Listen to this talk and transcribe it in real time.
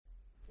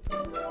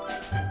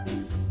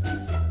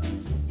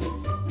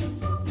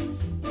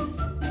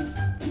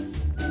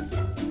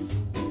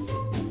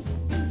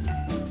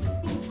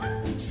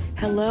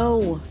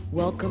Hello,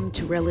 welcome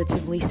to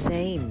Relatively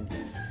Sane.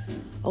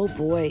 Oh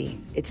boy,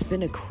 it's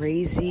been a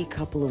crazy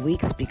couple of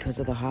weeks because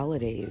of the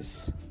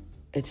holidays.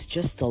 It's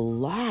just a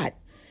lot.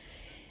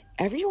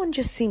 Everyone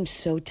just seems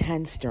so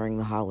tense during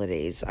the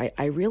holidays.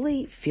 I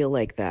really feel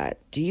like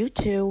that. Do you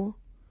too?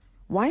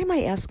 Why am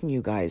I asking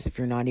you guys if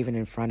you're not even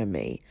in front of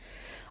me?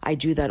 I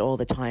do that all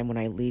the time when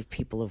I leave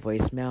people a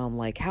voicemail. I'm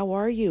like, how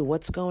are you?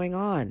 What's going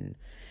on?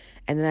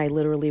 And then I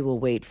literally will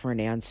wait for an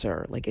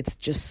answer. Like, it's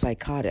just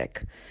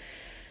psychotic.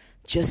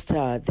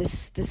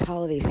 This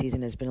holiday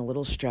season has been a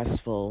little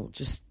stressful.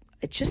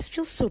 It just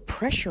feels so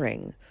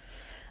pressuring.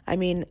 I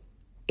mean,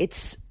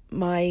 it's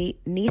my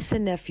niece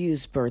and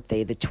nephew's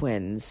birthday, the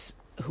twins,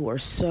 who are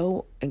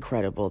so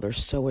incredible. They're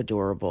so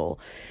adorable.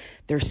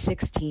 They're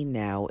 16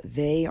 now.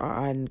 They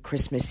are on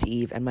Christmas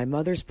Eve, and my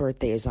mother's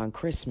birthday is on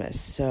Christmas.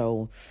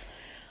 So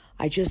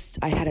I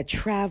had to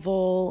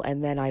travel,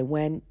 and then I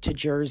went to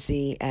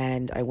Jersey,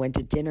 and I went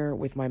to dinner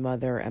with my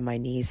mother and my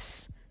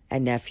niece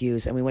and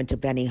nephews, and we went to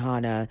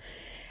Benihana,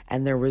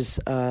 and there was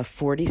a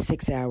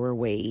 46-hour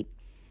wait,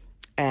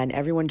 and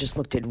everyone just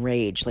looked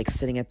enraged, like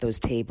sitting at those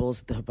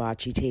tables, the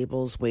hibachi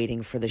tables,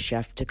 waiting for the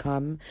chef to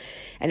come.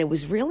 And it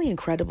was really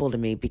incredible to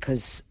me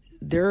because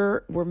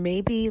there were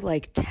maybe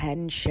like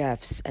 10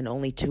 chefs, and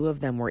only 2 of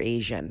them were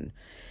Asian.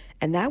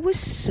 And that was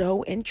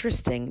so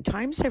interesting.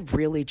 Times have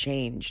really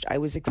changed. I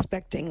was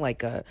expecting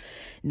like a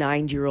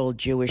 9-year-old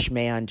Jewish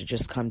man to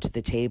just come to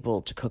the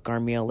table to cook our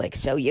meal, like,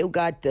 so you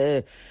got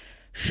the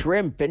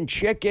shrimp and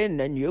chicken,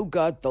 and you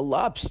got the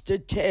lobster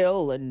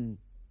tail and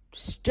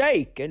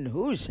steak, and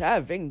who's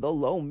having the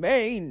lo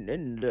mein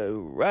and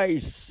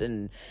rice.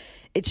 And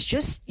it's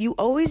just, you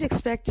always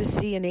expect to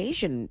see an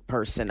Asian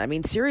person. I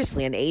mean,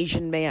 seriously, an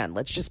Asian man.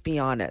 Let's just be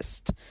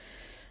honest.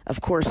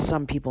 Of course,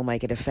 some people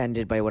might get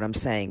offended by what I'm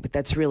saying, but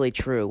that's really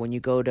true. When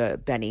you go to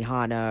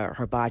Benihana or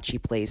hibachi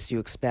place, you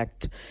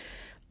expect,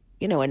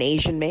 an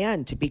Asian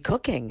man to be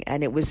cooking,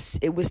 and it was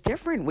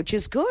different, which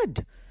is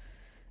good.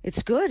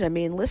 It's good. I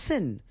mean,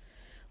 listen,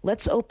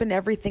 let's open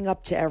everything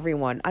up to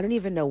everyone. I don't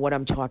even know what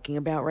I'm talking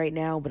about right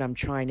now, but I'm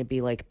trying to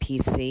be like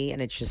PC,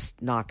 and it's just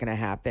not going to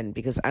happen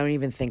because I don't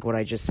even think what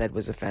I just said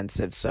was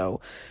offensive. So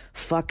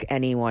fuck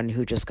anyone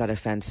who just got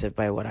offensive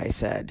by what I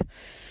said.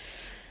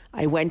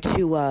 I went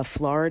to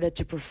Florida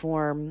to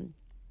perform.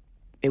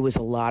 It was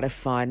a lot of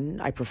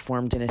fun. I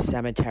performed in a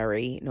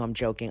cemetery. No, I'm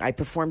joking. I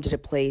performed at a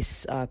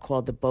place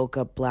called the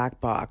Boca Black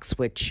Box,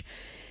 which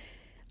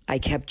I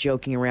kept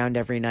joking around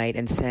every night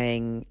and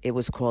saying it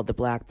was called the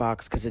Black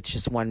Box because it's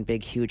just one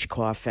big, huge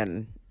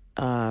coffin.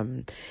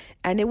 And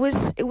it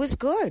was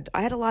good.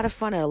 I had a lot of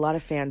fun. I had a lot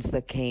of fans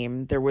that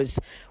came. There was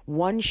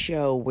one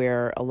show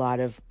where a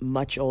lot of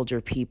much older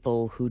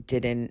people who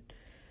didn't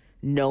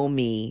know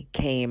me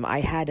came. I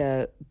had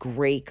a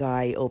great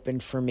guy open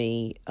for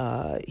me.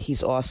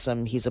 He's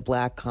awesome. He's a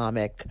black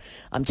comic.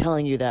 I'm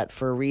telling you that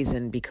for a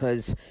reason,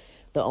 because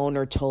the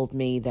owner told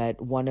me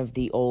that one of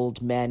the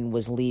old men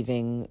was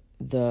leaving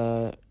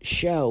the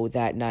show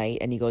that night,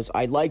 and he goes,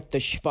 I like the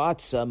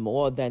schwarze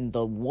more than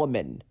the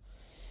woman.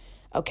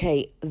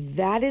 Okay,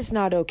 that is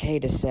not okay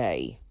to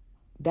say.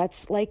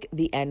 That's like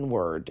the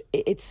N-word.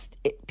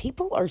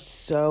 People are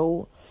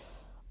so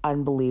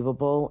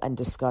unbelievable and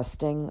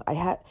disgusting.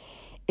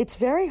 It's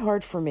very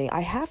hard for me.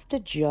 I have to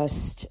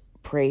just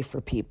pray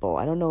for people.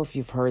 I don't know if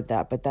you've heard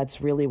that, but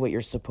that's really what you're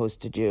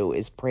supposed to do,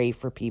 is pray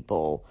for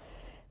people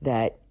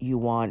that you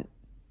want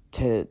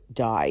to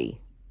die.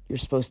 You're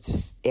supposed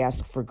to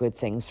ask for good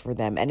things for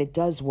them, and it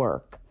does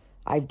work.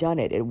 I've done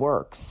it. It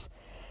works.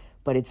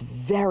 But it's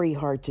very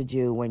hard to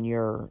do when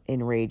you're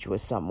enraged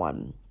with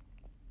someone.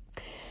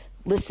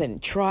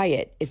 Listen, try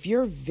it. If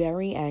you're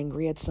very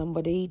angry at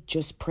somebody,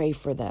 just pray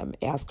for them.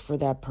 Ask for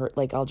that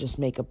like, I'll just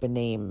make up a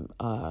name,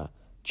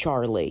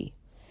 Charlie.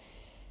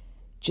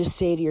 Just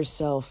say to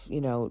yourself,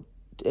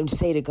 and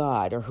say to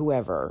God or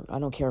whoever. I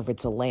don't care if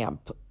it's a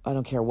lamp. I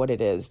don't care what it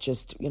is.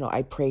 Just,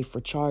 I pray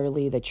for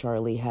Charlie, that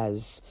Charlie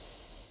has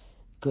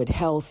good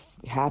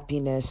health,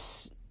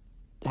 happiness,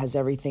 has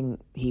everything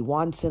he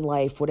wants in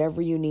life,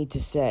 whatever you need to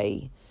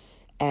say.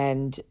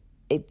 And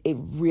it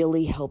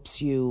really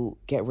helps you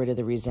get rid of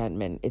the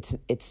resentment.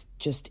 It's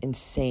just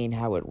insane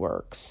how it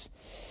works.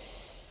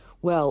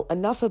 Well,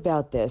 enough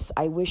about this.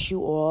 I wish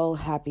you all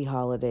happy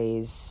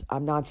holidays.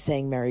 I'm not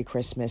saying Merry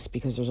Christmas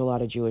because there's a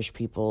lot of Jewish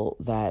people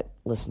that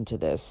listen to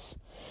this.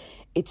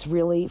 It's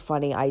really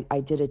funny. I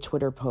did a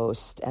Twitter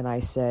post and I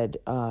said,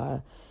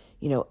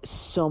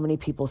 so many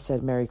people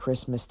said Merry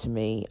Christmas to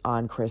me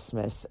on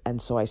Christmas.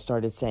 And so I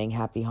started saying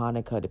Happy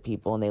Hanukkah to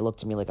people, and they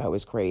looked at me like I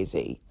was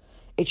crazy.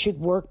 It should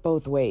work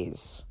both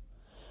ways.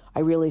 I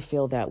really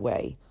feel that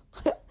way.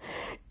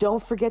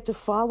 Don't forget to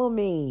follow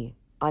me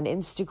on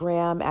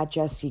Instagram at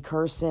Jessica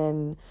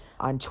Curson,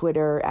 on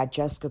Twitter at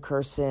Jessica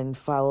Curson.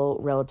 Follow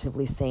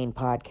Relatively Sane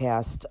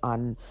Podcast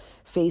on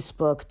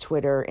Facebook,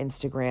 Twitter,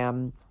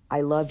 Instagram.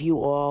 I love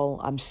you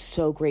all. I'm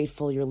so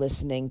grateful you're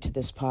listening to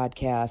this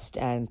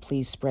podcast, and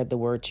please spread the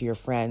word to your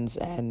friends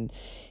and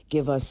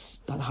give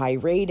us high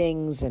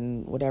ratings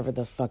and whatever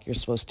the fuck you're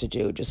supposed to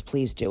do. Just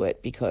please do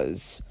it,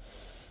 because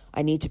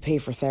I need to pay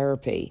for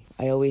therapy.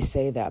 I always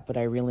say that, but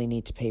I really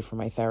need to pay for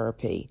my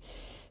therapy.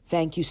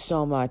 Thank you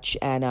so much,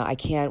 and I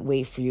can't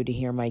wait for you to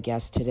hear my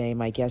guest today.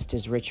 My guest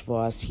is Rich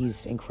Voss.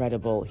 He's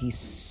incredible. He's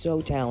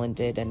so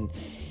talented, and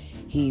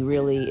he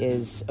really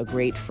is a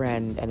great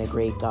friend and a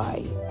great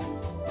guy.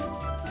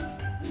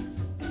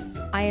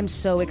 I am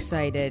so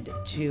excited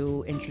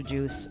to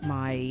introduce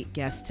my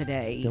guest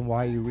today. Then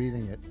why are you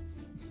reading it?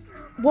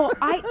 Well,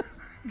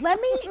 let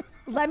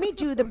me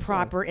do the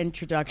proper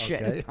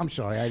introduction. Okay, I'm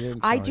sorry,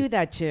 I do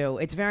that too.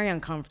 It's very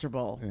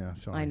uncomfortable. Yeah,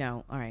 sorry. I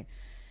know. All right.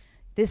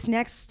 This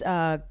next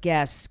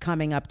guest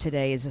coming up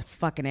today is a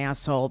fucking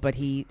asshole, but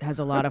he has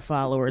a lot of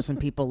followers and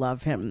people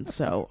love him,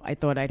 so I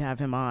thought I'd have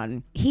him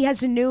on. He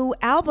has a new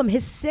album,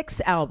 his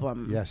 6th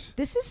album. Yes.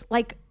 This is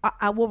like,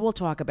 we'll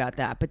talk about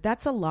that, but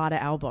that's a lot of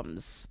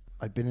albums.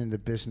 I've been in the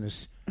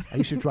business. I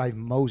used to drive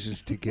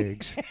Moses to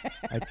gigs.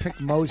 I picked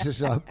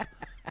Moses up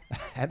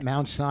at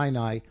Mount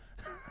Sinai,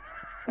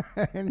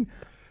 and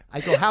I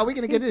go, how are we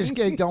going to get to this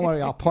gig? Don't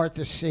worry, I'll part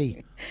the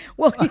sea.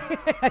 Well,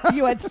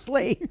 you had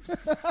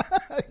slaves.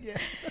 Yeah.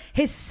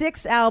 His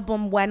 6th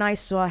album, When I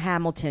Saw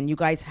Hamilton. You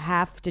guys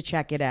have to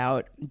check it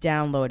out.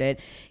 Download it.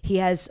 He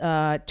has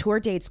tour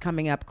dates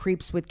coming up,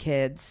 Creeps with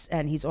Kids,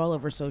 and he's all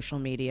over social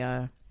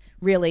media.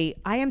 Really,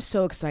 I am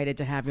so excited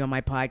to have you on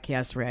my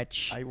podcast,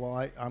 Rich.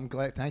 I'm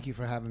glad. Thank you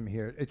for having me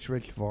here. It's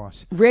Rich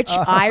Voss. Rich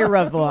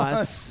Ira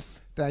Voss.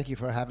 Thank you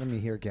for having me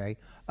here, Gay.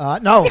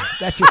 No,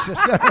 that's your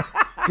sister.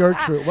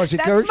 Gertrude. Was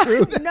it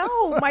Gertrude?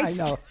 No, my I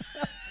know.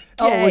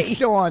 Gay. Oh, it's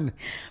Sean.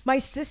 My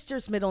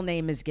sister's middle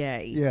name is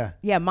Gay. Yeah.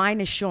 Yeah, mine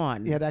is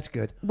Sean. Yeah, that's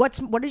good. What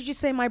did you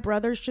say my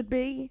brother should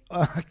be?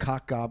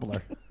 Cock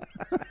gobbler.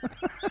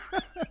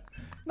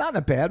 Not in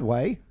a bad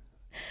way.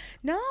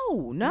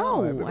 No.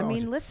 I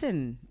mean,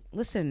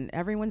 listen,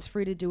 everyone's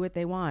free to do what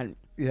they want.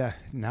 Yeah,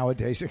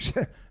 nowadays,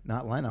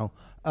 not Leno.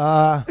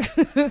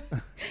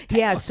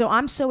 Yeah, so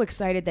I'm so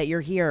excited that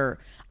you're here.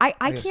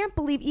 I can't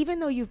believe, even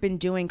though you've been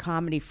doing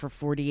comedy for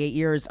 48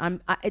 years,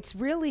 it's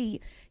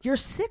really your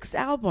 6th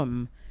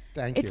album.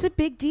 Thank you. It's a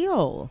big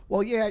deal.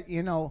 Well, yeah,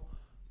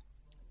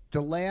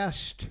 the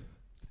last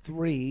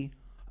 3,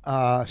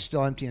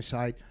 Still Empty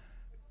Inside,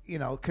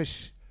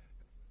 because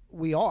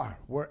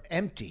we're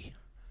empty.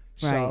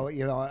 So,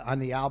 Right. On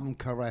the album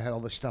cover, I had all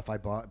the stuff I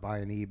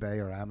buy on eBay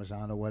or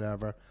Amazon or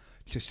whatever,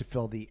 just to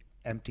fill the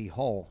empty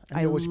hole. And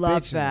I there was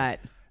love bits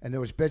that. and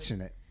there was bits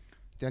in it.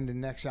 Then the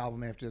next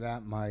album after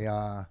that, my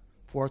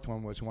 4th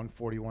one was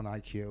 141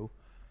 IQ,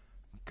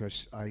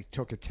 because I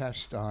took a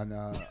test on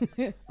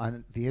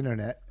on the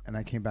internet, and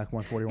I came back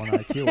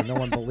 141 IQ, and no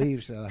one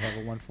believes that I have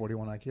a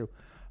 141 IQ.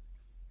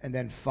 And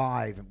then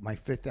 5, my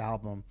 5th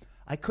album,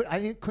 I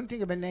couldn't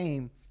think of a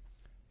name,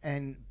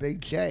 and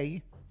Big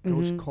J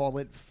goes, call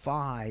it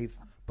 5,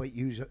 but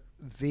use a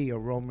V, a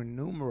Roman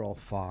numeral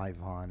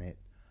 5 on it,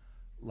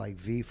 like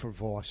V for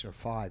Voss or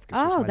 5.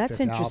 Oh, that's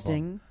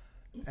interesting. Album.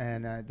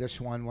 And this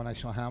one, When I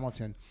Saw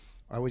Hamilton,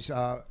 I was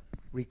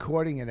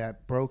recording it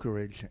at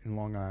Brokerage in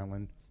Long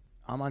Island.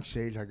 I'm on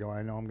stage. I go,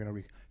 I know I'm going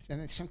to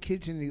and then some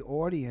kid's in the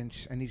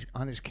audience, and he's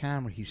on his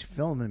camera. He's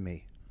filming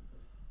me.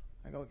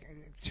 I go,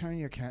 turn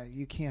your camera.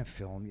 You can't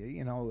film.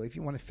 If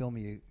you want to film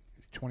me,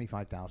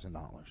 $25,000.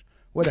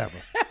 Whatever.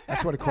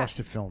 That's what it costs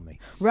to film me.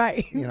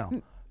 Right.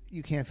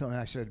 You can't film me.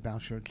 I said,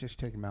 bouncer, just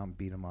take him out and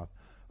beat him up.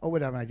 Or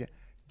whatever. I did.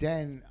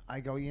 Then I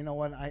go, you know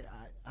what?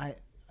 I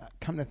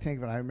come to think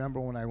of it, I remember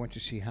when I went to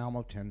see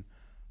Hamilton,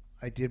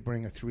 I did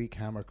bring a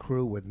 3-camera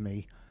crew with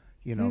me,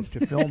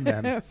 to film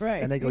them.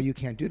 Right. And they go, you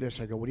can't do this.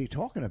 I go, what are you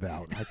talking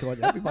about? I thought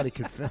everybody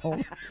could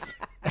film.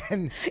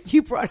 And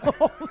You brought a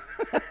whole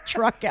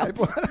truck out.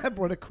 I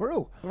brought a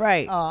crew.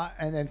 Right.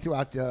 And then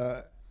throughout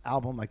the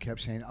album, I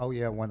kept saying, oh,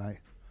 yeah, when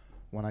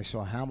I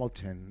saw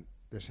Hamilton,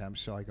 this happened.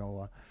 So I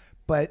go,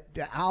 but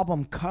the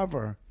album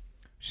cover,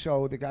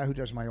 so the guy who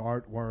does my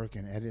artwork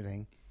and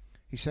editing,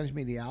 he sends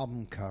me the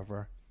album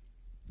cover,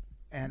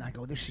 and I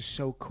go, this is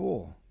so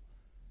cool.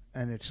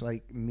 And it's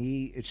like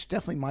me, it's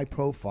definitely my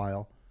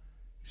profile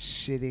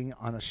sitting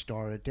on a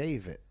Star of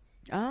David.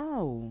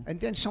 Oh. And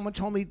then someone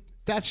told me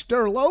that's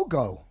their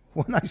logo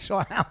when I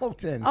saw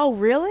Hamilton. Oh,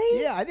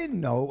 really? Yeah, I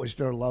didn't know it was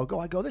their logo.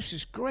 I go, this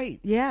is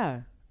great.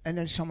 Yeah. And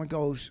then someone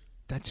goes,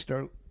 that's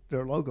their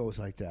logo is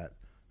like that.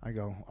 I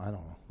go, I don't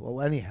know.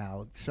 Well,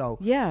 anyhow, so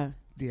Yeah.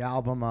 the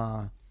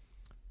album,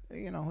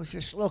 it's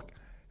just, look,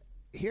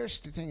 here's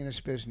the thing in this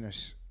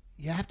business.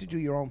 You have to do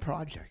your own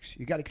projects.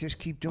 You got to just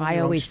keep doing your own stuff.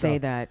 I always say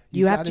that.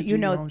 You have to, do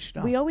your own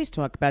stuff. we always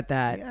talk about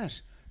that.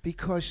 Yes,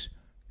 because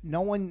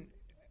no one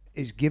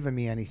is giving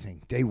me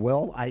anything. They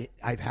will.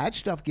 I've had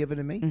stuff given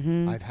to me.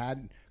 Mm-hmm. I've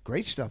had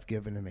great stuff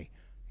given to me,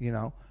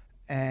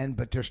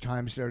 but there's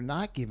times they're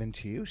not given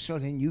to you, so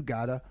then you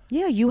got to.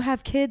 Yeah, you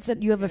have kids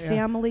and you have a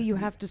family you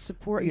have to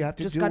support. You have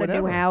to just do got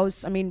whatever. a new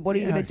house. I mean, what are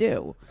you going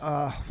to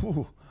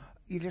do?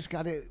 You just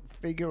got to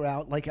figure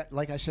out,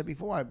 like I said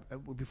before,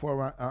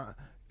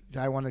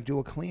 I want to do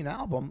a clean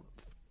album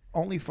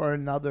only for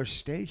another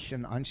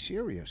station on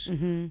Sirius,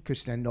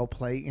 because then they'll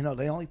play,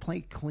 they only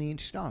play clean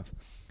stuff.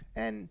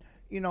 And,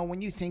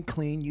 when you think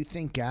clean, you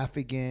think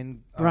Gaffigan,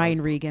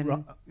 Brian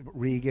Regan.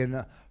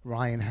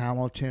 Ryan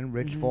Hamilton,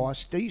 Rich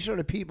Voss. These are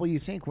the people you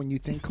think when you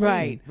think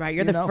clean. Right.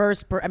 You're the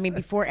first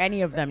before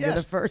any of them, Yes. you're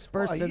the first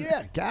person.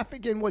 Yeah,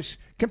 Gaffigan was,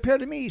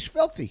 compared to me, he's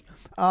filthy.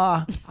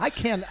 I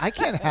can't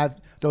have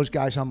those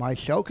guys on my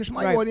show because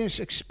my audience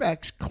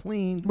expects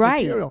clean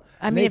material.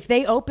 I mean, if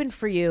they open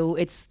for you,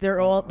 the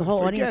whole Forget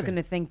audience is it. going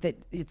to think that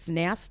it's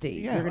nasty.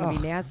 Yeah, You're going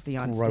to be nasty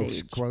on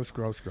stage. Gross.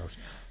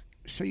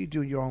 So you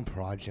do your own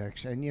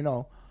projects, and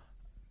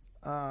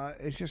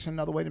it's just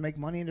another way to make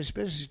money in this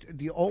business.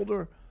 The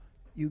older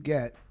you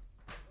get,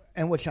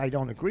 and which I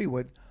don't agree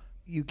with,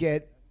 you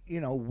get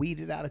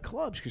weeded out of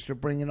clubs because they're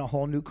bringing a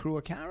whole new crew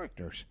of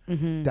characters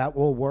that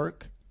will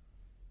work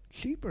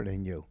cheaper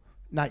than you.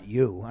 Not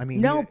you. I mean,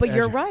 No, but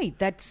you're right.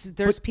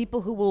 There's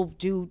people who will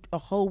do a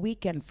whole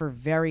weekend for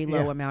very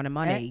low amount of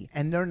money.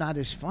 and they're not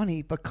as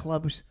funny. But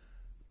clubs,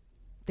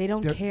 They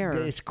don't care.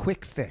 It's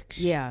quick fix.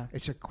 Yeah.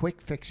 It's a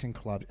quick fix in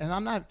clubs. And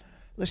I'm not,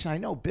 listen, I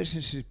know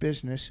business is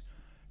business.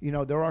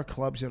 There are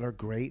clubs that are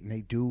great and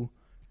they do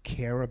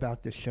care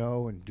about the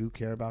show and do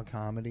care about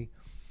comedy.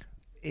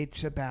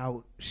 It's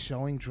about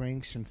selling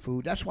drinks and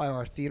food. That's why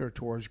our theater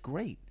tour is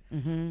great.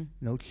 Mm-hmm.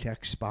 No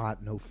check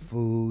spot, no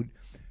food.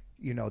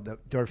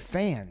 They're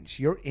fans.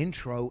 Your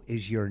intro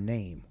is your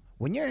name.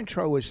 When your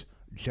intro is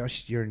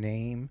just your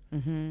name,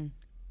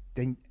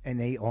 then and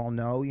they all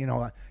know,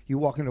 you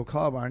walk into a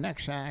club, our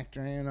next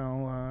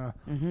actor,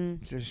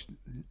 just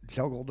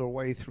juggled their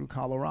way through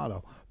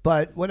Colorado.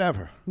 But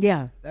whatever.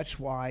 Yeah. That's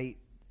why,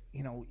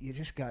 you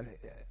just got to,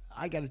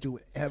 I got to do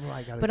whatever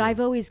I got to do. But I've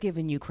always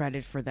given you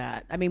credit for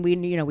that. I mean,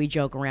 we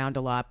joke around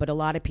a lot, but a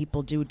lot of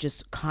people do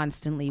just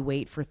constantly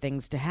wait for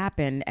things to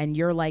happen. And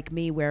you're like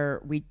me,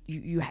 where we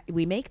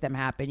make them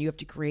happen. You have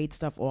to create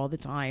stuff all the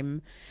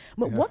time.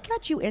 But what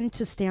got you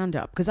into stand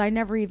up? Because I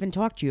never even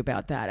talked to you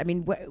about that. I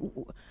mean,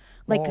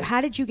 how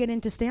did you get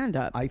into stand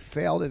up? I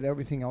failed at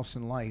everything else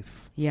in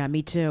life. Yeah,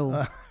 me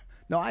too.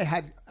 No, I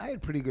had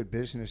pretty good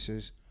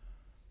businesses.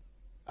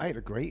 I had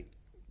a great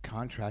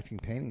contracting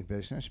painting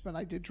business, but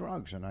I did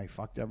drugs and I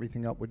fucked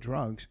everything up with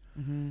drugs.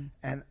 Mm-hmm.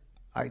 And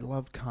I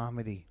loved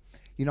comedy.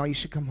 I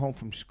used to come home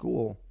from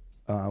school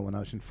when I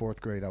was in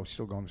fourth grade. I was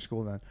still going to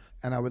school then,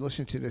 and I would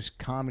listen to this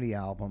comedy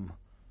album,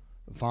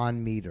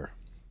 Von Meter.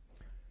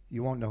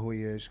 You won't know who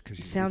he is because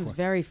he sounds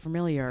very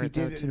familiar. He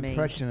did to an me.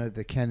 impression of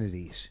the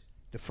Kennedys.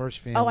 The first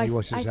family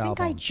was his album. I think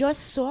I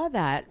just saw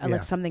that,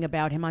 like something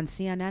about him on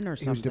CNN or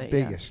something. He was the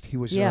biggest. He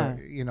was,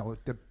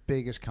 the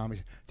biggest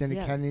comedy. Then the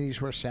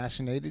Kennedys were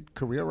assassinated.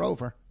 Career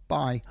over.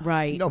 Bye.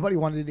 Right. Nobody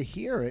wanted to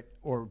hear it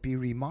or be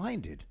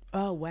reminded.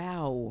 Oh,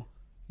 wow.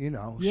 So he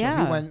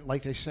went,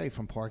 like they say,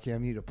 from Park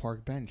Avenue to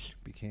Park Bench.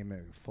 Became a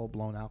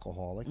full-blown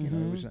alcoholic.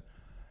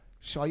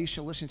 So I used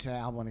to listen to the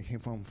album when I came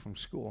home from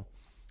school.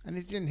 And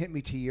it didn't hit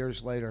me 2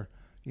 years later,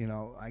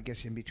 I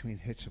guess in between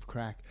hits of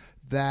crack,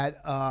 that...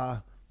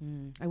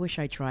 I wish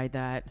I tried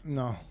that.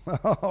 No. So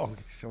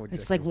ridiculous.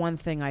 It's like one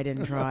thing I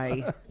didn't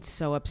try. It's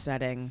so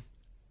upsetting.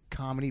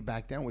 Comedy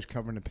back then was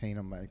covering the pain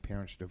of my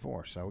parents'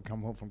 divorce. I would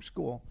come home from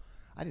school.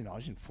 I didn't know. I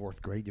was in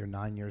fourth grade. You're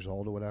 9 years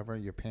old or whatever.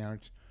 Your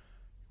parents,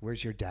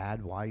 where's your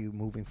dad? Why are you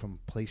moving from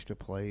place to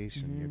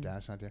place? And your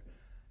dad's not there.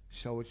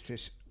 So it's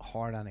just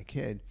hard on a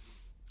kid.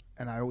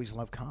 And I always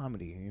loved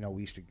comedy.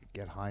 We used to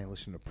get high and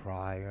listen to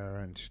Pryor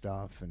and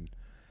stuff. And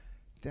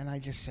then I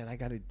just said, I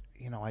got to,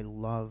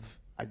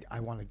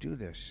 I want to do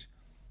this.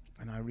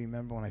 And I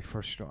remember when I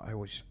first started, I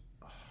was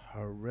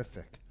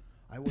horrific.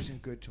 I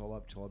wasn't good till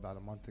about a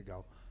month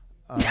ago.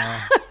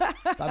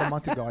 About a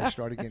month ago, I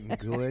started getting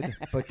good,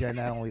 but then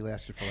that only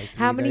lasted for like 3 days.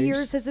 How many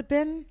years has it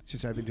been?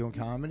 Since I've been doing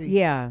comedy?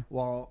 Yeah.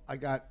 Well, I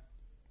got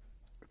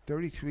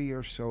 33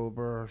 years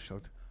sober,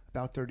 so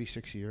about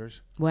 36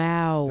 years.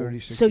 Wow.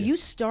 36 so years. You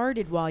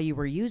started while you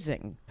were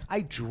using.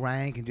 I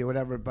drank and did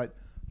whatever, but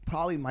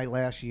probably my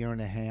last year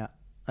and a half,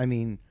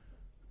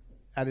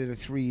 out of the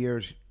 3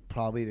 years,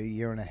 probably the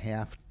year and a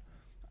half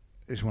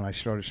is when I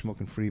started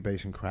smoking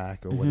freebase and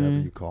crack or whatever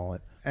you call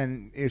it.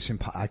 And it's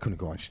I couldn't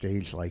go on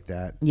stage like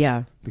that.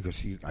 Yeah.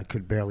 Because I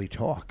could barely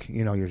talk.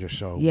 You're just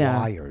so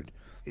wired.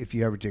 If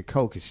you ever did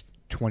coke, it's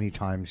 20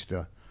 times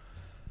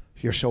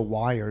you're so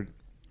wired.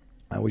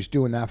 I was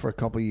doing that for a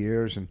couple of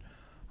years, and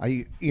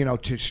I,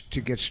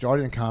 to get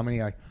started in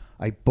comedy,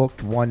 I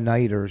booked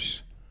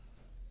one-nighters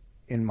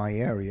in my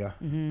area.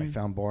 I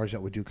found bars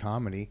that would do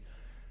comedy,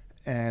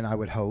 and I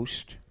would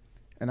host.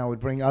 And I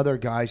would bring other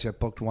guys that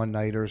booked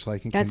one-nighters,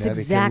 like in Connecticut,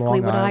 exactly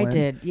Long what Island, I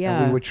did, yeah.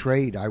 And we would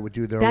trade. I would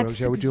do their rooms.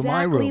 They would do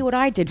my room. That's exactly what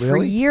I did for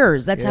Really?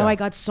 years. That's how I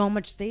got so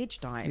much stage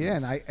time. Yeah,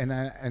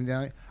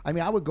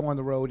 I would go on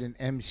the road and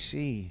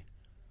MC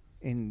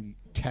in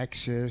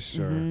Texas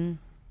or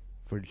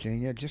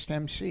Virginia, just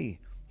MC.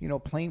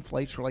 Plane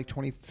flights were like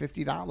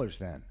 $50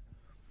 then.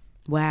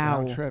 Wow.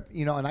 Round trip.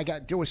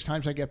 And there was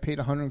times I got paid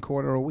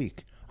 $125 a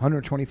week,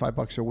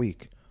 $125 a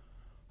week.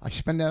 I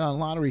spend that on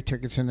lottery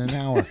tickets in an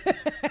hour.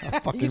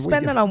 You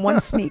spend that on one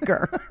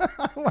sneaker.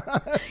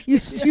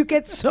 you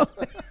get so.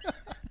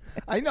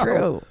 I know.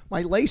 true.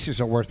 My laces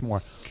are worth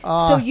more.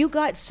 So you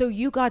got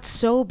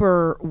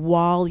sober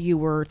while you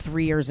were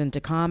 3 years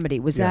into comedy.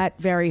 Was that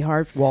very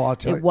hard? Well, I'll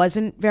tell it you.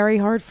 wasn't very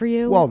hard for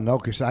you. Well, no,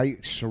 because I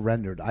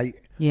surrendered.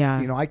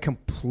 Yeah. I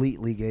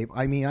completely gave.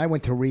 I mean, I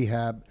went to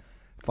rehab,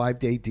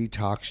 5-day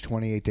detox,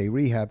 28-day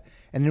rehab,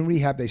 and in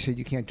rehab they said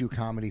you can't do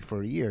comedy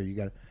for a year. You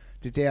got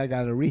the day I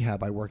got out of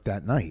rehab, I worked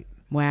that night.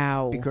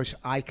 Wow. Because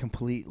I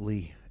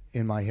completely,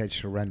 in my head,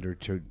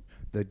 surrendered to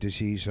the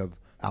disease of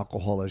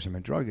alcoholism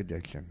and drug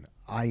addiction.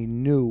 I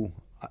knew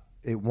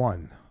it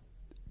won.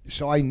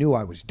 So I knew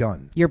I was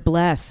done. You're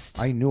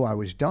blessed. I knew I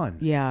was done.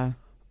 Yeah.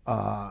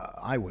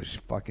 I was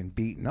fucking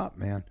beaten up,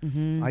 man.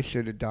 Mm-hmm. I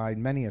should have died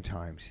many a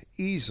times,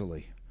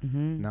 easily.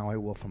 Mm-hmm. Now I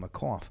will from a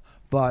cough.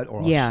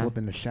 Or I'll slip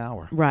in the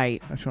shower.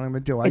 Right. That's what I'm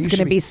going to do. It's going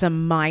to be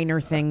some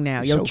minor thing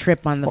now. You'll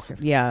trip on the...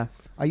 Yeah.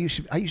 I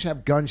used to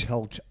have guns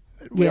held,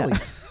 really.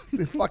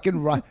 Yeah.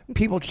 Fucking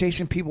people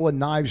chasing people with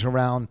knives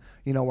around,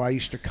 where I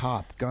used to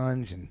cop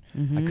guns, and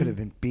I could have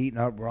been beaten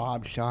up,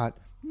 robbed, shot.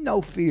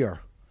 No fear.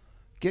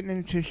 Getting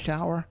into the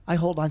shower, I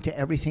hold on to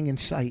everything in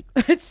sight.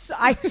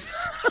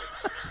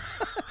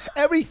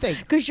 Everything.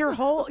 Because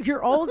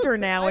you're older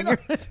now, and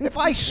if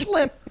I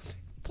slip,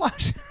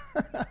 plus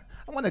I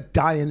want to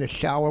die in the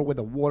shower with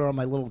the water on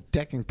my little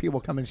deck, and people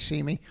come and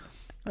see me.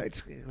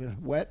 It's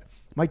wet.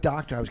 My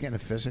doctor, I was getting a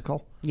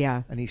physical.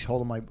 Yeah. And he's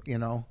holding my,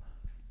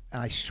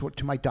 and I swear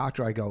to my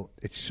doctor, I go,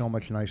 it's so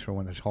much nicer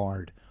when it's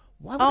hard.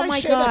 Why would I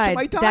say that to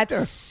my doctor?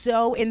 That's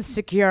so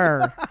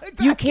insecure.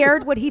 You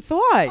cared what he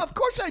thought. Of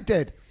course I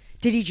did.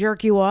 Did he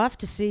jerk you off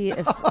to see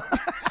if...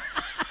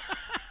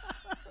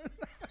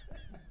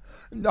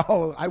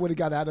 No, I would have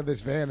got out of his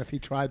van if he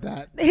tried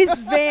that. His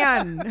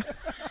van.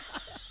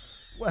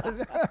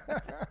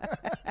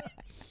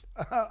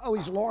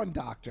 He's lawn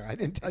doctor. I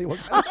didn't tell you what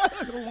kind of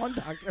he's a lawn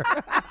doctor.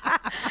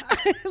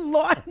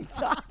 Lawn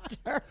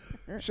doctor.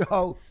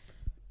 So...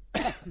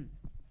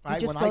 We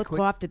just both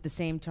coughed at the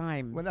same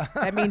time.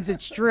 That means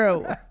it's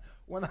true.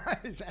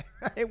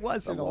 It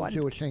was a lawn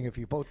Jewish thing if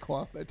you both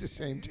cough at the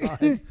same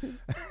time.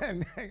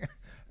 And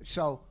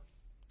so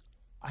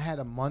I had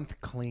a month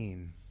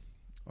clean,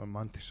 or a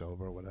month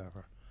sober, or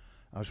whatever.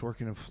 I was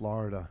working in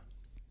Florida,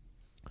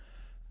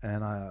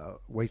 and a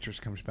waitress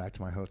comes back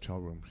to my hotel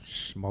room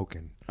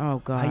smoking. Oh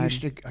God! I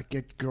used to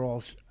get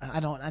girls.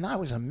 And I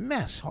was a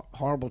mess.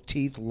 Horrible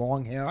teeth,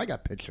 long hair. I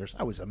got pictures.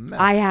 I was a mess.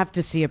 I have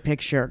to see a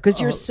picture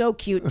because you're so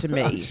cute to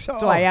me.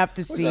 So I have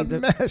to see the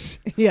mess.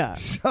 Yeah.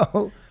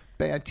 So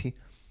bad teeth.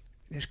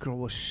 This girl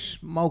was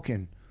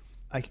smoking.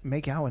 I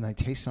make out and I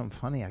taste something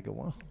funny. I go,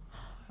 well,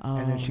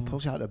 and then she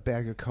pulls out a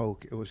bag of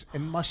Coke. It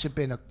must have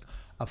been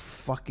a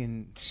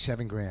fucking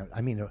 7 grams.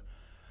 I mean.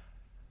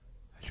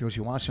 She goes,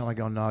 you want some? I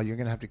go, no, you're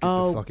going to have to get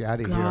the fuck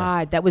out of here. Oh,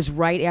 God. That was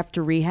right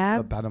after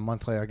rehab? About a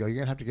month later, I go, you're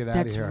going to have to get out of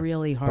here. That's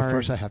really hard. But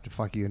first I have to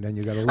fuck you, and then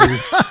you got to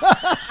leave.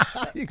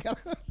 you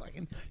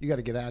got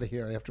to get out of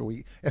here after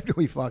we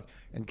fuck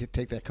and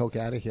take that Coke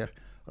out of here.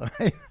 All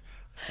right?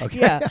 Okay.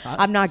 Yeah,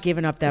 I'm not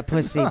giving up that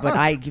pussy,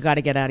 but you got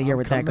to get out of here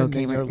with that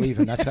cocaine. You're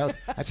leaving.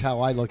 That's how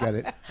I look at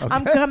it. Okay?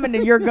 I'm coming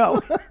and you're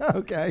going.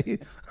 Okay.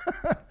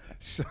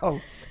 So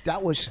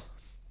that was,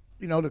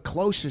 the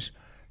closest.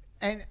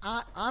 And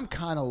I'm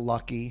kind of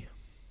lucky.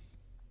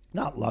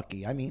 Not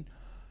lucky. I mean,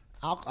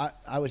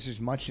 I was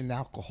as much an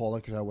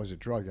alcoholic as I was a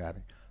drug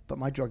addict. But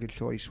my drug of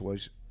choice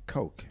was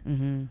Coke.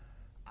 Mm-hmm.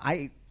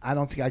 I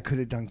don't think I could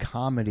have done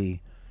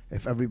comedy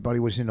if everybody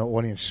was in the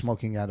audience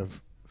smoking out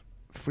of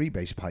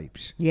freebase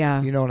pipes.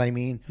 Yeah. You know what I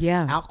mean?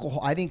 Yeah.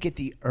 Alcohol, I didn't get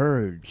the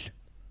urge.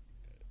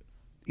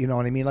 You know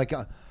what I mean? Like,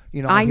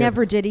 I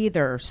never did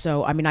either.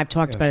 So, I mean, I've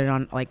talked about it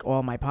on like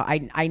all my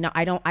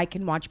I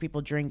can watch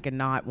people drink and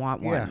not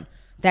want one. Yeah.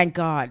 Thank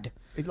God.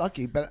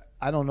 Lucky, but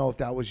I don't know if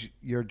that was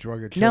your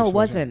drug of choice. No, it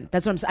wasn't.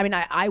 That's what I'm saying. I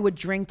mean, I would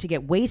drink to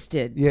get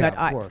wasted. Yeah,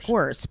 but of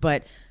course.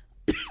 But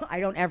I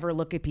don't ever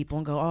look at people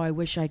and go, oh, I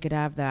wish I could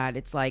have that.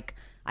 It's like,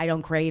 I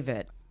don't crave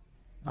it.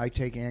 I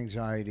take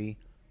anxiety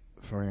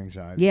for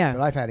anxiety. Yeah.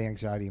 But I've had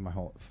anxiety my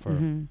whole...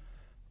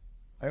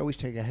 I always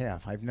take a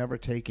half. I've never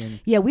taken...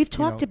 Yeah, we've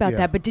talked about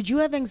that. But did you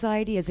have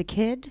anxiety as a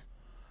kid?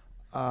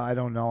 I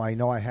don't know. I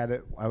know I had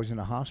it. I was in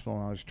the hospital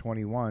when I was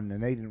 21,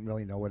 and they didn't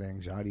really know what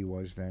anxiety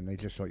was then. They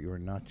just thought you were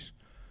nuts.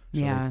 So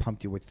they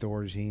pumped you with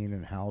Thorazine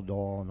and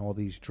Haldol and all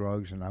these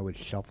drugs, and I would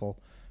shuffle.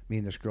 Me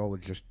and this girl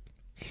would just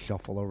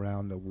shuffle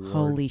around the ward.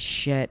 Holy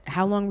shit.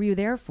 How long were you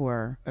there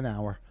for? An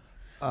hour.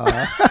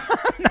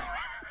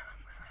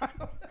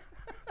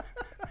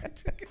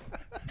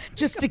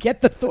 Just to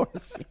get the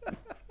Thorazine.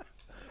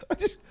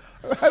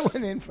 I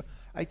went in for,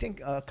 I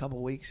think, a couple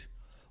of weeks.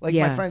 Like,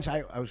 my friends,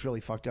 I was really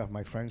fucked up.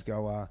 My friends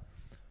go,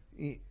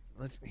 he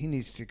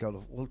needs to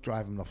go we'll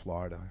drive him to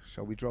Florida.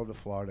 So we drove to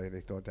Florida.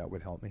 They thought that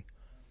would help me.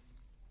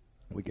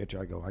 We get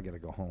there, I go, I got to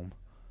go home.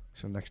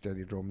 So next day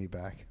they drove me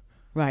back.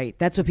 Right.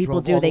 That's what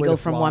people do. They go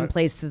from one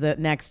place to the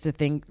next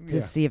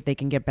to see if they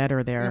can get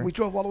better there. Yeah, we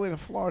drove all the way to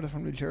Florida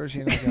from New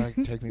Jersey, and I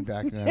got take me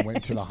back. And then I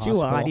went to the hospital.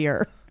 It's too hot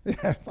here.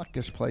 Yeah, fuck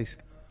this place.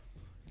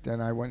 Then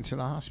I went to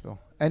the hospital.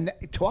 And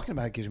talking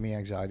about it gives me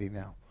anxiety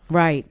now.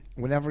 Right.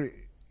 Whenever,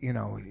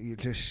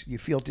 you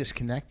feel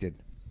disconnected.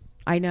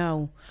 I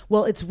know.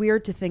 Well, it's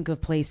weird to think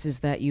of places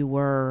that you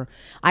were.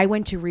 I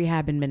went to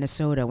rehab in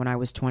Minnesota when I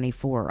was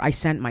 24. I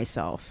sent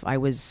myself. I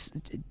was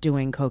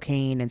doing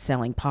cocaine and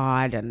selling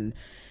pot and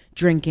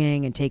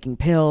drinking and taking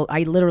pills.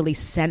 I literally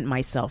sent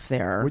myself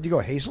there. Where'd you go,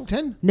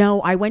 Hazleton? No,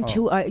 I went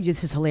to,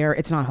 this is hilarious.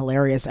 It's not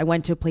hilarious. I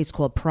went to a place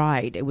called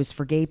Pride. It was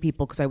for gay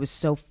people because I was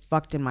so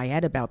fucked in my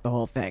head about the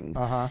whole thing.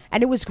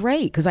 And it was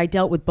great because I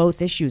dealt with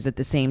both issues at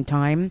the same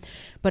time.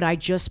 But I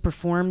just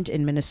performed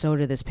in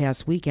Minnesota this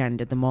past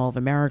weekend at the Mall of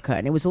America.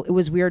 And it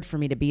was weird for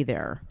me to be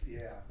there.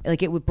 Yeah.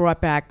 Like it brought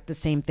back the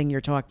same thing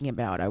you're talking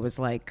about. I was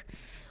like,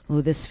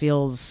 oh, this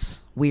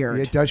feels weird.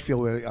 It does feel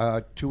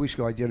weird. 2 weeks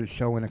ago, I did a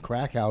show in a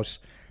crack house.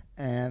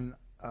 And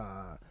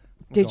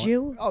did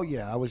you? Oh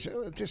yeah, I was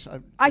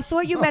I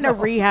thought you meant a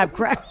rehab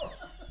crack,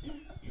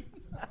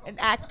 an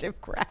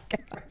active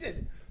crack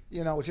house.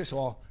 It was just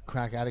all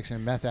crack addicts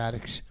and meth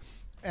addicts,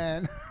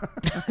 and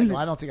no,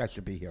 I don't think I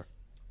should be here.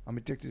 I'm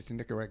addicted to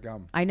Nicorette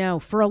gum. I know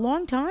for a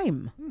long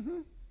time. Mm-hmm.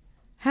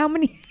 How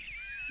many?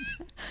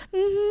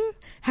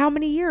 How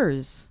many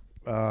years?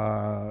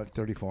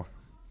 34.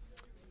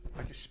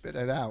 I just spit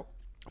it out.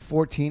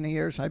 14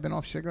 years I've been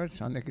off cigarettes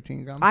on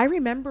nicotine gum. I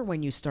remember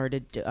when you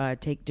started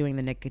doing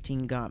the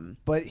nicotine gum.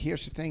 But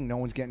here's the thing: no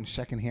one's getting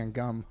secondhand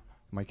gum.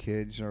 My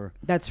kids or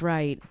that's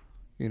right.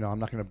 I'm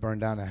not going to burn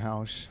down a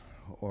house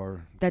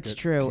or. That's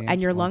true, and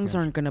your lungs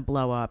aren't going to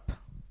blow up.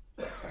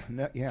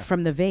 Yeah.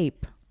 From the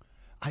vape.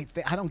 I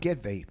don't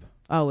get vape.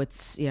 Oh,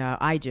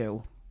 I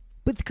do.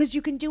 But because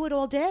you can do it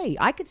all day.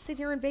 I could sit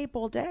here and vape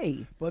all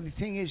day. Well, the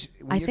thing is,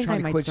 when I you're think trying I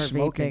to might quit start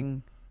smoking,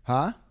 vaping.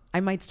 Huh? I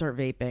might start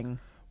vaping.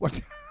 What?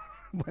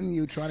 When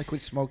you try to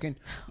quit smoking,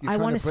 I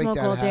want to smoke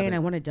all day and I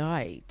want to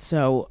die.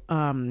 So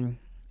I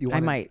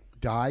might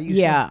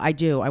die. I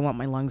do. I want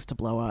my lungs to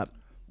blow up.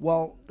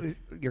 Well,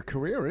 your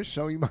career is,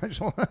 so you might as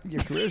well.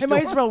 Your career. I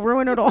might as well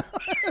ruin it all.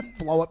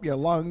 Blow up your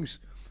lungs.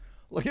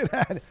 Look at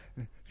that.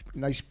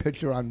 Nice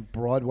picture on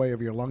Broadway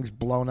of your lungs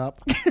blown up.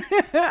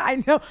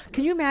 I know.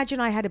 Can you imagine?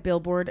 I had a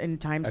billboard in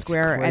Times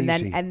Square,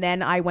 crazy. and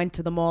then I went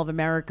to the Mall of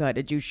America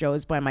to do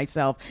shows by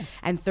myself.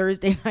 And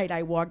Thursday night,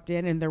 I walked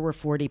in, and there were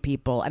 40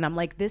 people, and I'm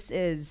like, this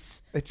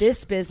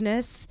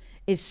business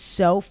is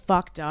so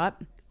fucked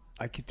up.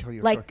 I can tell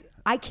you, like,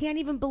 I can't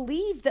even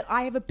believe that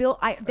I have a bill.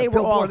 They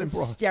were all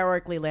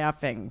hysterically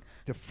laughing.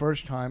 The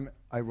first time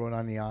I wrote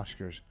on the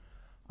Oscars,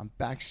 I'm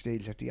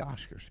backstage at the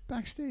Oscars.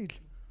 Backstage.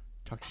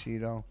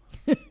 Tuxedo,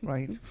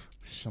 right?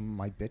 Some of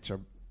my bits are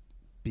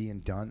being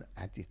done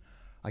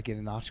I get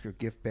an Oscar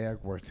gift bag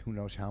worth who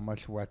knows how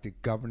much. We're at the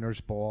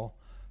Governor's Ball,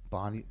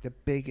 Bonnie, the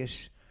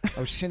biggest. I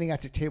was sitting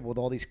at the table with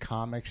all these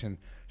comics, and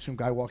some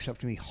guy walks up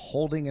to me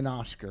holding an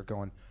Oscar,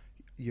 going,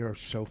 "You're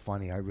so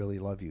funny. I really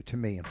love you." To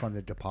me, in front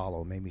of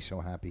DePaulo, made me so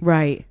happy.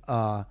 Right.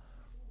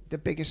 The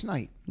biggest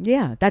night.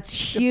 Yeah, that's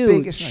huge. The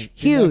biggest night.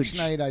 Huge. The next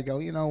night, I go,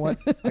 you know what?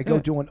 I go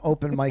do an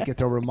open mic at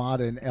the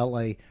Ramada in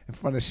L.A. in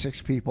front of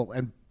 6 people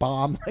and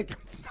bomb like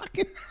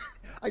fucking.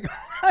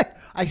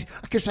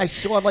 Because I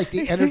saw like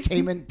the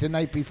entertainment the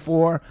night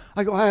before.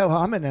 I go,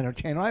 I'm an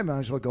entertainer. I might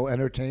as well go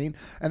entertain.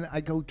 And I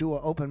go do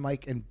an open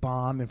mic and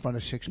bomb in front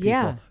of 6 people.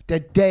 Yeah.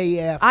 The day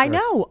after. I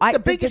know.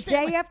 The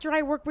day after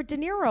I worked with De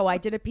Niro, I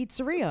did a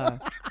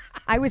pizzeria.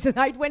 I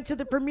went to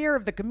the premiere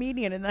of The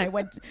Comedian, and then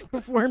I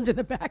performed in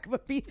the back of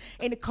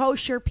in a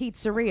kosher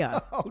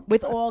pizzeria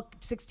with all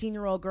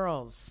 16-year-old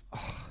girls.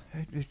 Oh,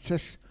 it's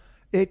just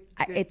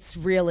it's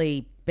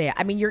really bad.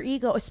 I mean, your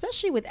ego,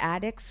 especially with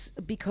addicts,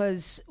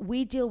 because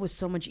we deal with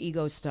so much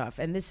ego stuff,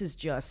 and this is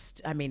just,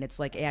 I mean, it's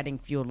like adding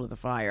fuel to the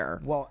fire.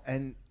 Well,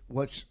 and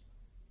what's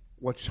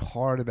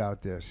hard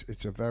about this?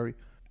 It's a very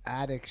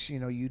addicts.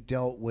 You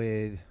dealt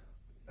with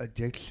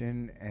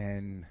addiction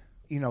and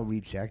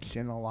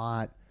rejection a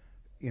lot.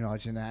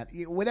 As an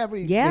addict, whatever.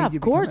 Yeah, of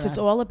course, it's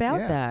all about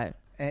that.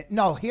 And,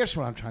 no, here's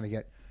what I'm trying to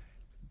get.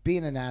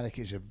 Being an addict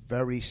is a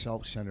very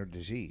self-centered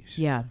disease.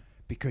 Yeah.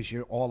 Because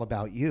you're all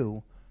about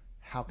you.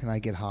 How can I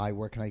get high?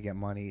 Where can I get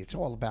money? It's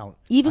all about...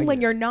 Even when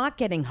you're not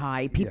getting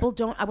high, people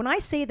don't... When I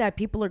say that,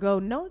 people are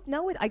going, no,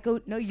 I go,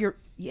 no,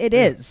 it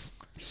is.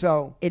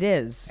 So... It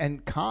is.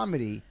 And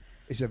comedy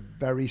is a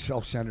very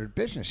self-centered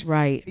business.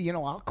 Right.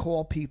 I'll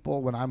call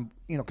people when I'm...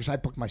 because I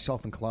book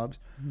myself in clubs.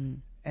 Mm-hmm.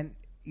 And...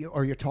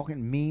 or you're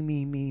talking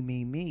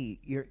me.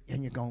 You're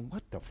going,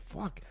 what the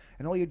fuck?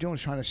 And all you're doing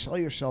is trying to sell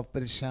yourself,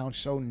 but it sounds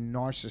so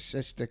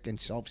narcissistic and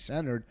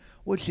self-centered,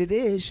 which it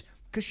is,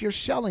 because you're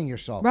selling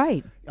yourself.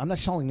 Right. I'm not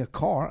selling a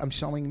car. I'm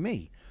selling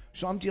me.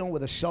 So I'm dealing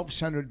with a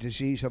self-centered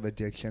disease of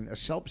addiction, a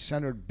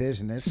self-centered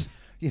business.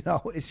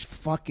 It's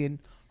fucking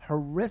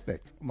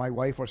horrific. My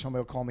wife or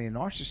somebody will call me a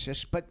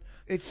narcissist, but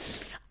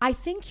it's... I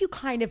think you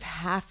kind of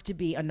have to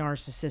be a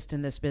narcissist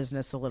in this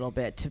business a little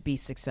bit to be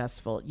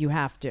successful. You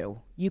have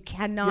to. You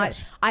cannot...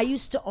 Yes. I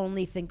used to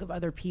only think of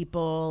other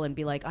people and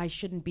be like, I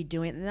shouldn't be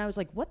doing it. And I was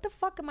like, what the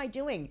fuck am I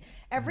doing?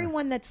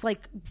 Everyone that's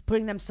like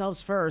putting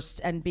themselves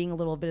first and being a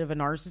little bit of a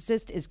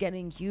narcissist is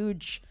getting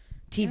huge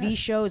TV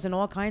shows and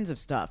all kinds of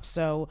stuff.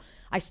 So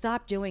I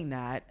stopped doing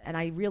that, and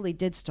I really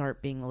did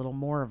start being a little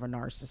more of a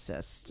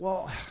narcissist.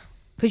 Well...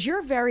 Because you're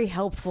a very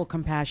helpful,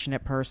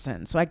 compassionate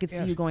person. So I could see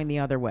Yes. you going the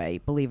other way,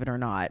 believe it or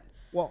not.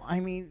 Well, I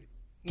mean,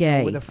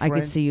 Gay. with a I friend,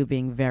 could see you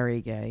being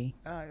very gay.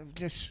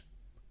 Just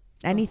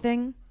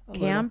Anything? a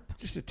little, Camp?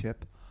 just a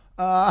tip.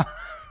 I'm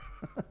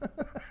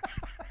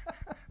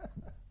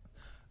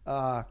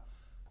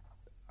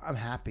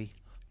happy.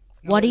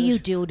 What do know, you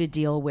there's- do to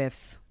deal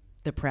with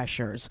the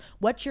pressures?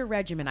 What's your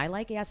regimen? I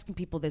like asking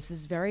people this. This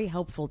is very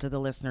helpful to the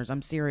listeners.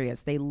 I'm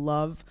serious. They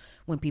love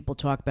when people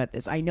talk about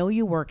this. I know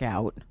you work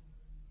out.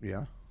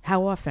 Yeah,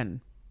 How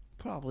often?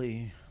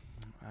 probably.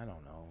 I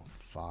don't know,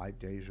 5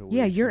 days a week.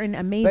 Yeah, you're in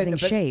amazing but,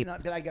 shape.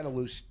 But I got to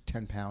lose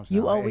 10 pounds.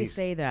 You now. always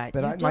say that.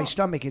 But You my don't.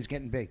 stomach is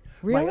getting big.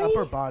 Really? My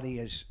upper body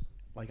is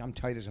like I'm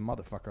tight as a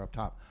motherfucker up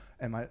top,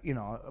 and my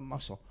a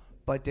muscle.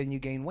 But then you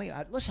gain weight.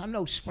 Listen, I'm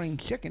no spring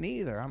chicken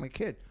either. I'm a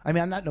kid. I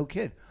mean, I'm not no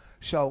kid.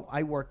 So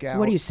I work out.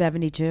 What are you,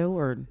 72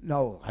 or?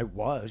 No, I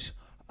was.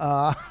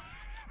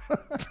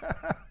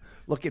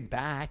 Looking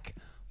back,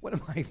 what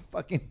am I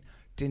fucking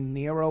De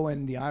Niro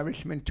and the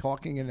Irishman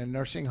talking in a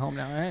nursing home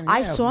now?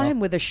 I saw him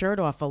with a shirt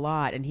off a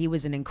lot, and he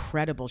was in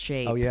incredible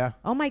shape. Oh, yeah?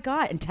 Oh my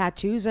God! And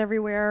tattoos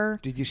everywhere.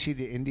 Did you see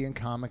the Indian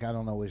comic? I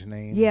don't know his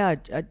name. Yeah,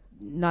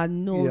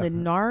 Nanul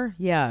Nar.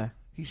 Yeah.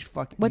 He's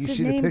fucking. What's you his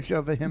see name? the picture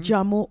of him?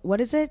 Jamu.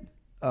 What is it?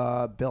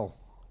 Bill.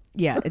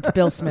 Yeah, it's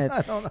Bill Smith.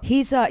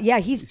 He's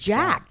he's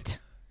jacked.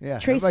 Yeah,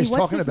 Tracy, everybody's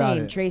what's talking his about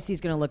name? it.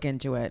 Tracy's gonna look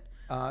into it.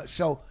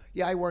 So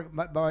yeah, I work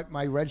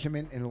my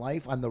regimen in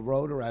life on the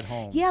road or at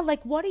home. Yeah,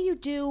 like what do you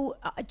do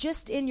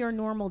just in your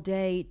normal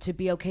day to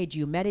be okay? Do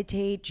you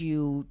meditate? Do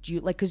you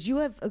like because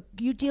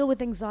you deal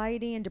with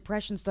anxiety and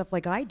depression stuff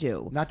like I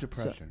do? Not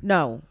depression.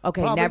 No.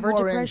 Okay, Probably never more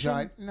depression.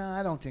 Anxiety. No,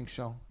 I don't think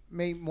so.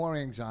 Maybe more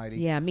anxiety.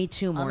 Yeah, me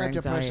too. I'm More not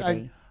depressed.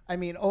 anxiety. I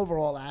mean,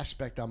 overall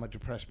aspect, I'm a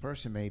depressed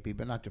person, maybe,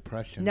 but not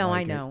depression. No, like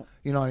I it. know.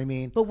 You know what I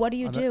mean? But what do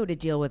you I'm do to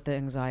deal with the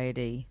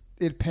anxiety?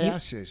 It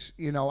passes.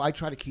 I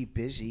try to keep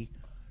busy.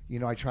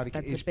 I try to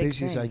That's keep a as big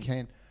busy as I thing.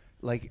 can.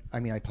 Like, I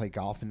mean, I play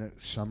golf in the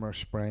summer,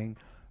 spring,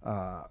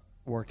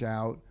 work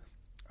out.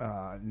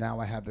 Now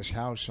I have this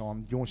house, so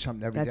I'm doing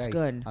something every day. That's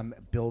good. I'm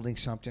building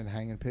something,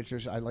 hanging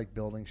pictures. I like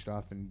building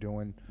stuff and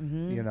doing,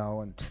 Mm-hmm.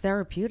 and It's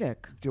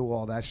therapeutic. do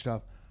all that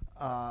stuff.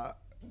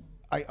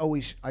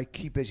 I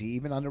keep busy,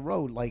 even on the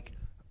road. Like,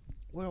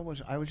 where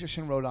was I? Was just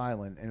in Rhode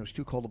Island, and it was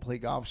too cold to play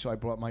golf, so I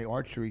brought my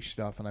archery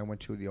stuff, and I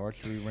went to the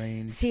archery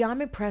range. See,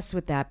 I'm impressed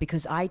with that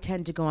because I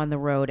tend to go on the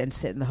road and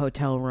sit in the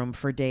hotel room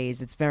for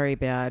days. It's very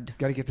bad.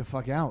 Got to get the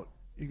fuck out.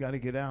 You got to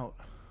get out.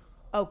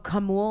 Oh,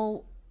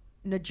 Kamul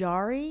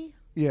Najari?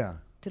 Yeah.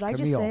 Did I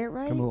just say it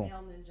right? Camille.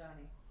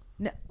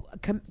 No,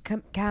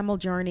 Camel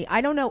Journey.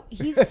 I don't know.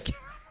 He's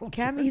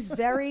he's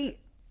very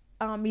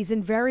he's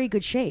in very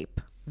good shape.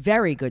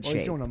 Very good Well,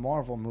 he's shape. doing a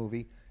Marvel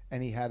movie,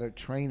 and he had a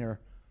trainer.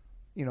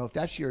 If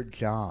that's your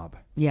job,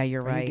 Yeah,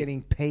 you're and right. you're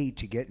getting paid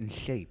to get in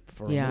shape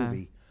for a Yeah.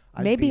 movie.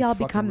 I'd Maybe be I'll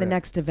fucking become the ripped.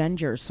 next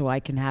Avenger so I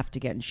can have to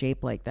get in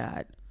shape like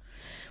that.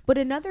 But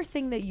another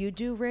thing that you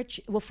do,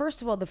 Rich, well,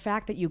 first of all, the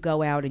fact that you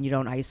go out and you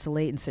don't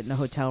isolate and sit in a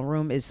hotel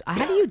room is,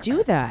 how do you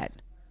do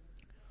that?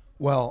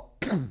 Well,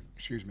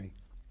 excuse me.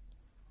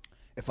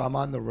 If I'm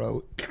on the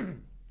road,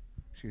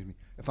 excuse me.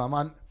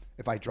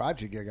 If I drive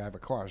to a gig, I have a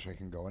car, so I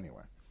can go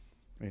anywhere.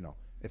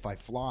 If I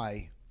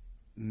fly,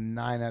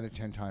 9 out of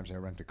 10 times I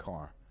rent a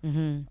car.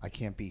 Mm-hmm. I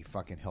can't be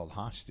fucking held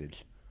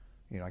hostage.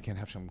 I can't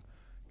have some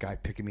guy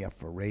picking me up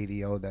for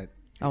radio that.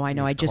 Oh, I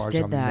know. I his just car's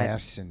did a that.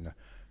 mess and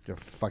they're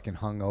fucking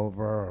hungover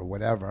or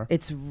whatever.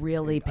 It's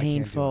really I can't do it.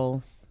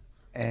 painful.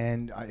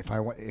 And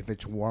if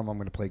it's warm, I'm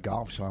going to play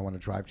golf, so I want to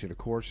drive to the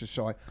courses.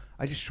 So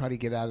I just try to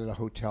get out of the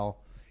hotel.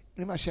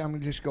 And if I say I'm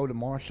going to just go to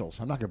Marshall's,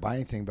 I'm not going to buy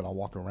anything, but I'll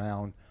walk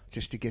around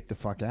just to get the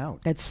fuck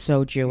out. That's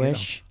so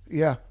Jewish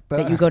Yeah, but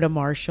that you go to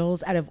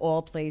Marshall's out of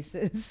all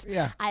places.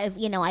 Yeah,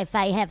 If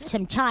I have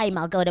some time,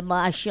 I'll go to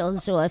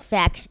Marshall's or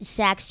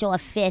Saks or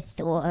Fifth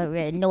or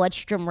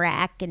Nordstrom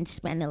Rack and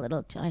spend a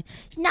little time.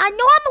 Now,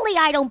 normally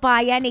I don't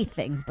buy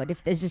anything, but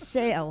if there's a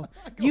sale,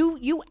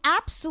 You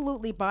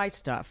absolutely buy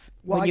stuff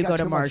Well, when I you got go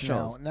to too much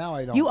Marshall's. now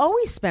I don't. You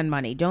always spend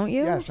money, don't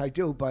you? Yes, I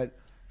do. But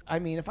I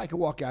mean, if I could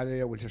walk out of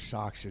there with just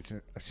socks, it's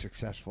a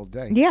successful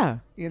day. Yeah.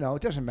 It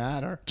doesn't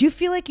matter. Do you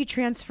feel like you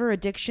transfer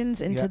addictions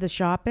into Yeah. the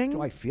shopping?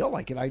 Do I feel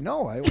like it? I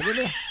know.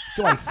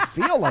 Do I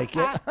feel like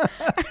it?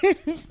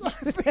 Do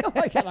I feel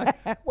like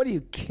it? What are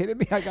you kidding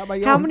me? I got my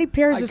How own- many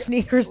pairs I of got-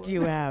 sneakers do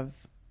you have?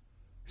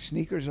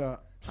 Sneakers are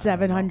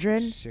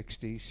 700?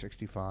 60,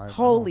 65. I don't know.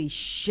 Holy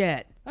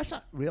shit. That's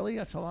not really.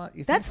 That's a lot.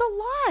 You think? That's a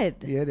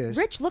lot. Yeah, it is.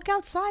 Rich, look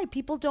outside.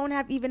 People don't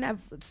even have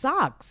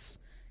socks.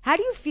 How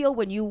do you feel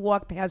when you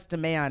walk past a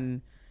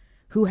man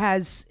who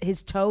has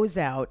his toes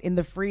out in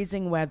the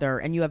freezing weather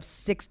and you have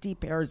 60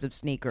 pairs of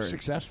sneakers?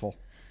 successful.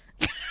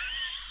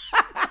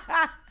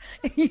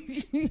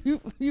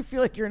 you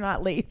feel like you're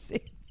not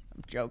lazy.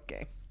 I'm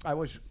joking. I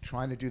was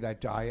trying to do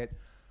that diet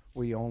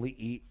where you only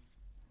eat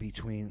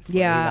between. For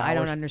Yeah, 8 I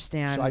don't hours.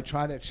 understand. So I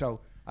tried it.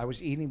 So I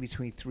was eating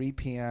between 3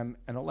 p.m.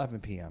 and 11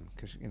 p.m.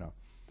 because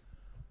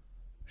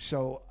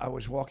So I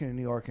was walking in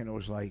New York and it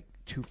was like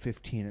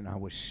 2:15 and I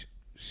was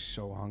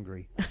so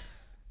hungry.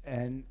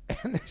 and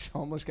this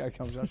homeless guy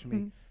comes up to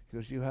me. He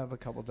goes, "Do you have a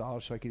couple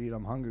dollars so I can eat?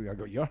 I'm hungry." I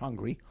go, "You're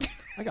hungry?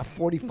 I got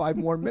 45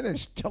 more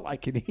minutes till I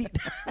can eat."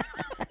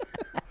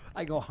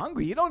 I go,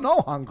 "Hungry? You don't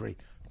know hungry.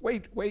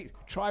 Wait.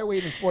 Try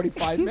waiting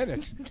 45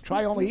 minutes.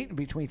 Try only eating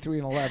between 3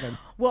 and 11.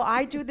 Well,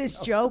 I do this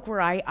joke where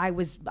I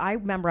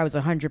remember I was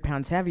 100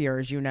 pounds heavier,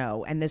 as you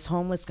know, and this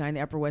homeless guy in the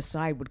Upper West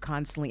Side would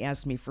constantly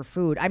ask me for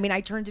food. I mean, I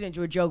turned it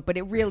into a joke, but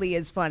it really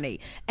is funny.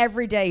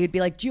 Every day he'd be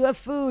like, "Do you have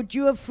food? Do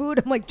you have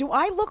food?" I'm like, "Do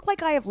I look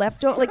like I have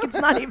leftover? Like, it's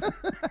not even."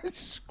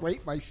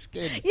 Scrape my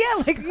skin.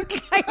 Yeah, like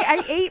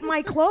I ate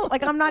my clothes.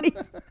 Like, I'm not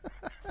even.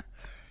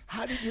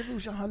 How did you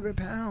lose 100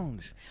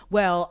 pounds?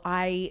 Well,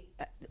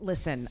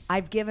 listen,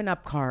 I've given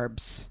up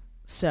carbs.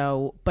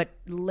 So, but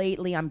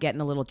lately I'm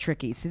getting a little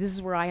tricky. See, this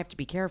is where I have to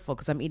be careful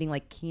because I'm eating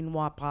like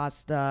quinoa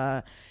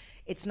pasta.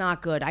 It's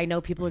not good. I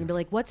know people are going to be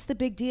like, "What's the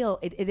big deal?"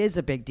 It is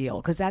a big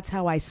deal because that's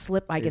how I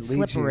slip. I get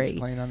slippery.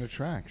 Playing on the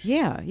tracks.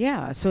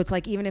 Yeah. So it's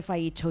like even if I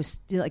eat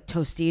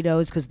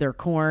Tostitos because they're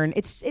corn,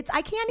 it's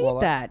I can't eat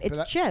that. It's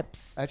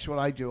chips. That's what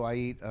I do. I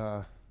eat.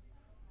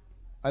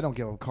 I don't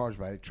give up carbs,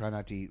 but I try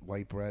not to eat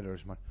white bread or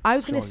as much. I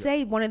was going to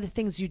say one of the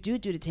things you do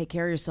to take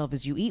care of yourself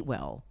is you eat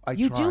well.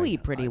 You do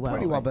eat pretty well.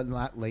 Pretty well, but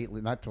not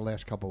lately. Not the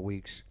last couple of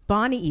weeks.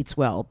 Bonnie eats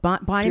well.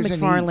 Bonnie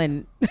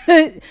McFarlane,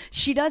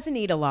 she doesn't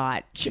eat a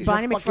lot.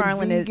 Bonnie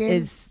McFarlane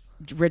is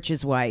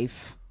Rich's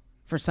wife.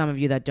 For some of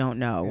you that don't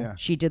know,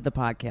 she did the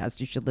podcast.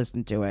 You should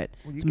listen to it.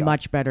 It's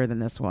much better than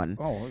this one.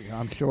 Oh,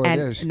 I'm sure it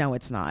is. No,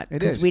 it's not.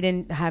 Because we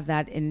didn't have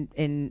that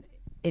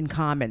in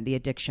common, the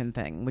addiction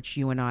thing, which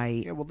you and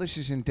I. Yeah, well, this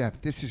is in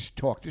depth. This is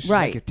talk. This is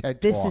like a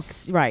TED talk. This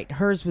is right.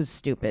 Hers was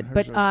stupid,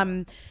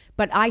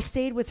 but I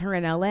stayed with her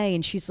in L.A.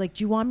 and she's like,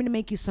 "Do you want me to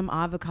make you some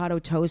avocado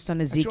toast on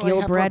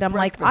Ezekiel bread?" I'm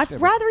like, "I'd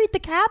rather eat the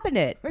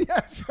cabinet."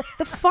 Yes.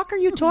 The fuck are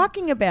you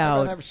talking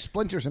about? I have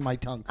splinters in my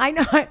tongue. I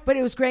know, but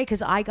it was great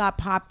because I got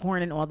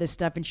popcorn and all this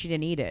stuff, and she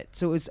didn't eat it,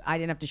 so I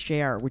didn't have to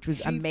share, which was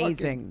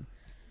amazing.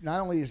 Not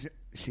only is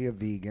she a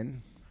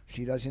vegan,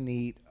 she doesn't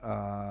eat.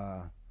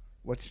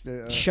 What's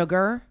the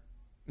sugar?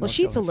 No, well,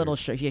 she eats a little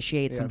sugar. Yeah, she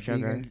ate some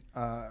sugar.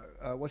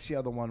 Vegan. What's the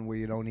other one where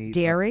you don't eat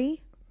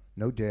dairy?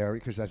 No dairy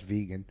because that's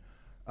vegan.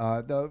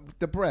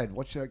 The bread.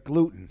 What's that?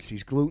 Gluten.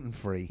 She's gluten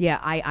free. Yeah,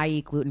 I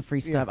eat gluten free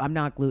stuff. I'm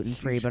not gluten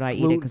free, but I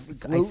eat it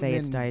because I say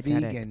it's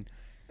dietetic. Vegan.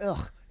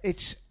 Ugh,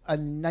 it's a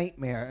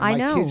nightmare. And I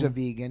know. My kids are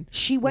vegan.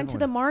 She went to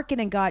the market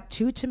and got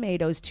 2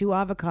 tomatoes, 2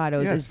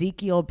 avocados,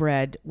 Ezekiel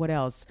bread. What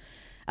else?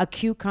 A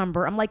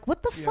cucumber. I'm like,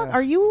 what the fuck?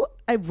 Are you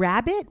a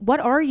rabbit? What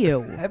are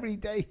you? Every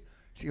day.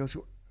 She goes,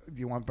 "Do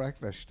you want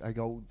breakfast?" I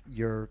go,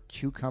 "Your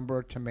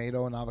cucumber,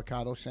 tomato, and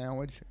avocado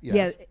sandwich?"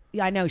 Yes.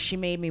 Yeah, I know. She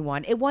made me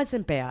one. It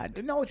wasn't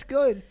bad. No, it's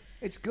good.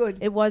 It's good.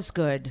 It was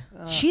good.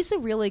 She's a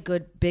really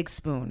good big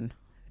spoon,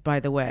 by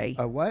the way.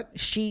 A what?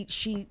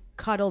 She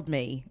cuddled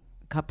me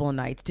a couple of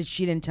nights.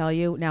 She didn't tell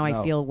you? Now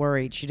I feel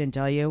worried. She didn't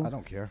tell you? I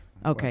don't care.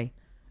 Okay. What?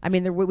 I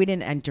mean, we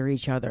didn't enter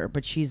each other,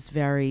 but she was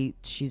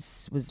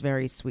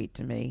very sweet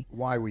to me.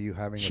 Why were you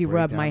having? She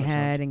rubbed my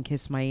head and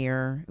kissed my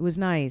ear. It was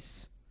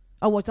nice.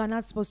 Oh, was I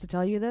not supposed to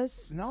tell you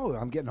this? No,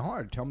 I'm getting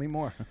hard. Tell me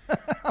more.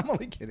 I'm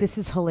only kidding. This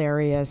is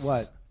hilarious.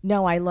 What?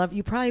 No, I love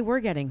you. Probably were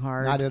getting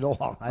hard. Not at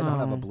all. I don't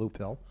have a blue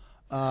pill.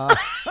 I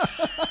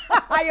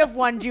have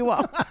one. Do you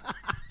want?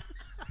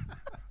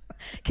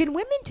 Can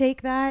women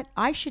take that?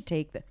 I should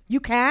take that. You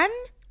can?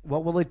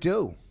 What will it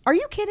do? Are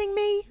you kidding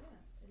me?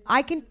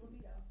 I can.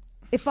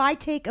 If I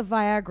take a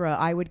Viagra,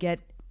 I would get.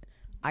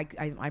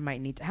 I might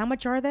need to. How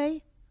much are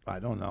they? I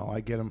don't know. I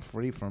get them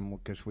free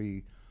because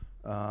we.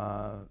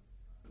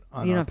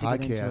 On you our don't have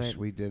to get into podcast, it.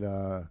 we did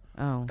a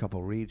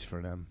couple reads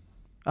for them.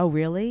 Oh,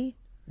 really?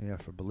 Yeah,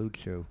 for Blue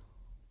Chew.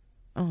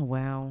 Oh,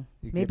 wow.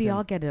 Maybe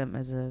I'll get them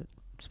as a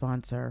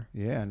sponsor.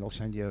 Yeah, and they'll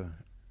send you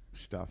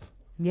stuff.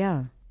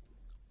 Yeah.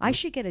 I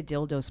should get a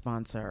dildo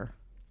sponsor.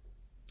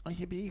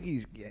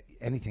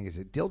 Anything is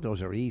it?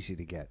 Dildos are easy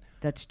to get.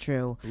 That's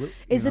true.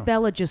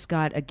 Isabella just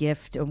got a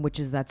gift, which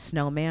is that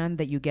snowman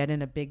that you get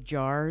in a big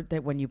jar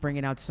that when you bring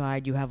it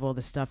outside, you have all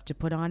the stuff to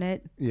put on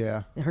it.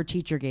 Yeah. Her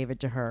teacher gave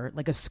it to her,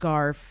 like a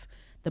scarf,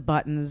 the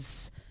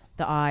buttons,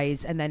 the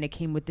eyes, and then it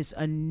came with this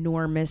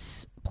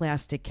enormous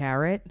plastic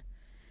carrot.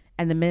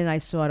 And the minute I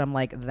saw it, I'm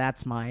like,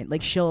 that's mine.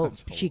 Like she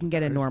can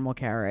get a normal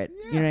carrot.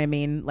 Yeah. You know what I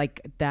mean?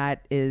 Like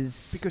that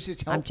is because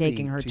it's healthy. I'm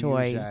taking her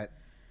toy.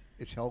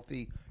 It's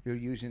healthy. You're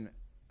using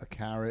a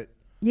carrot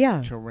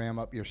to ram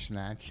up your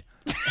snatch.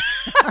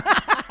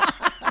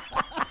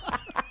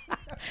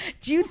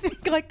 Do you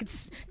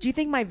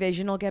think my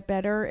vision will get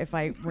better if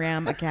I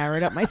ram a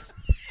carrot up my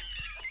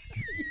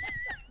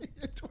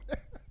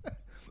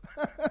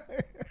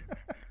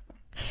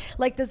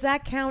Like, does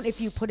that count if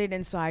you put it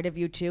inside of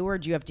you too, or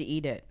do you have to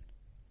eat it?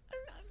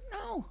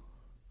 No.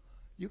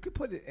 You could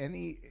put it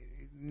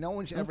no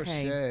one's ever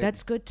said.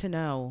 That's good to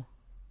know.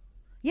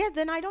 Yeah,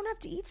 then I don't have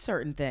to eat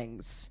certain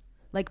things.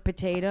 Like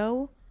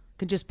potato,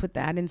 can just put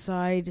that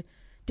inside.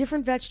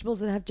 Different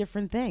vegetables that have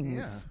different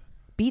things. Yeah.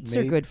 Beets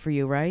are good for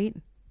you, right?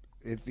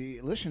 If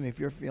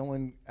you're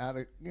feeling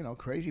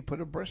crazy,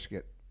 put a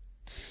brisket.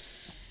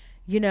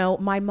 You know,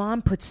 my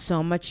mom puts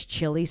so much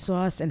chili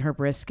sauce in her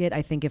brisket.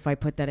 I think if I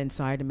put that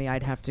inside of me,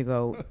 I'd have to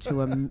go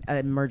to an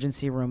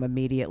emergency room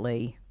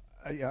immediately.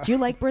 Yeah. Do you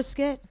like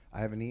brisket?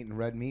 I haven't eaten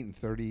red meat in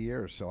 30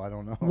 years, so I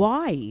don't know.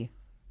 Why?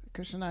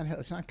 Because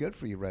it's not good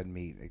for you, red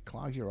meat. It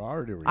clogs your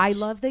arteries. I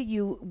love that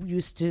you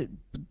used to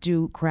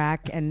do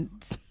crack and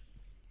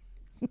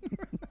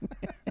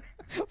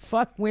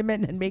fuck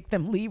women and make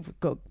them leave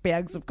with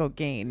bags of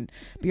cocaine.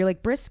 But you're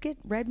like, brisket,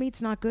 red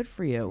meat's not good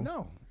for you.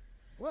 No.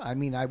 Well, I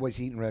mean, I was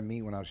eating red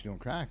meat when I was doing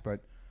crack,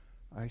 but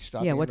I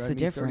stopped Yeah, eating what's red the meat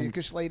difference?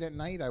 Because late at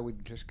night, I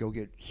would just go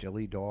get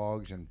chili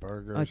dogs and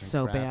burgers. Oh, it's and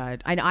so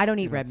crap. bad. I don't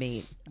eat red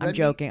meat. I'm Red meat-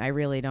 joking. I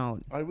really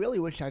don't. I really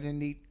wish I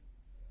didn't eat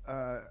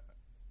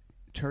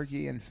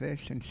turkey and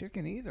fish and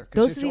chicken either. 'cause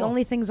Those it's are the all-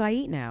 only things I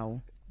eat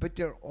now. But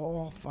they're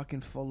all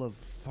fucking full of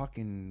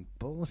fucking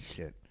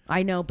bullshit.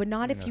 I know, but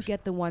not if Yes. you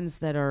get the ones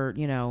that are,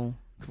 Come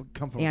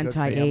from a good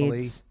family.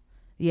 anti-AIDS.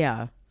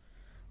 Yeah.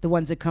 The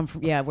ones that come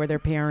from, where their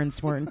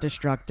parents weren't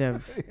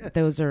destructive.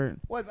 Those are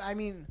What I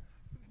mean,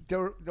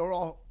 they're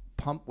all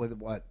pumped with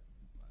what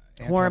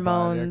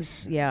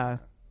hormones. Antibiotics. Yeah.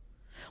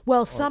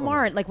 Well, some or-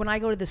 aren't. Like when I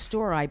go to the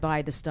store, I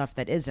buy the stuff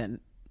that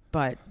isn't.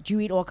 But do you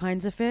eat all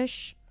kinds of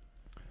fish?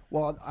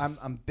 Well,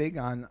 I'm big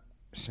on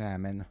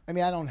salmon. I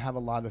mean, I don't have a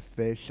lot of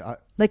fish.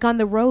 Like on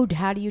the road,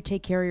 how do you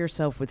take care of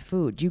yourself with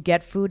food? Do you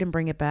get food and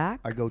bring it back?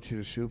 I go to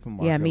the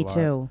supermarket. Yeah, me a lot.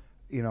 too.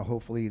 You know,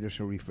 hopefully there's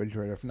a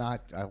refrigerator. If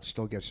not, I'll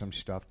still get some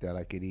stuff that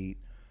I could eat,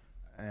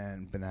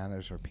 and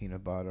bananas or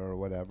peanut butter or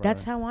whatever.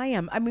 That's how I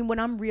am. I mean, when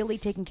I'm really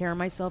taking care of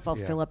myself, I'll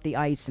Yeah. fill up the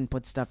ice and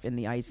put stuff in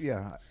the ice.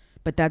 Yeah.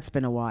 But that's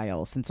been a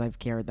while since I've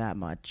cared that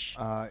much.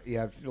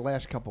 Yeah, the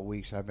last couple of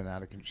weeks I've been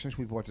out of control. Since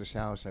we bought this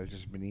house, I've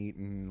just been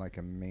eating like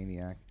a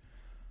maniac.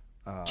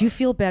 Do you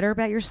feel better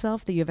about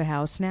yourself that you have a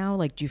house now?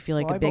 Like, do you feel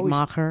like Well, a I've big always-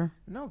 macher?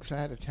 No, because I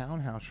had a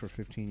townhouse for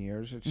 15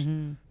 years. It's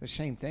Mm-hmm. the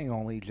same thing,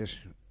 only just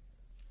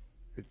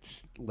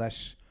it's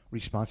less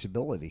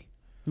responsibility.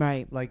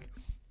 Right. Like,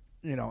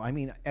 I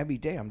mean, every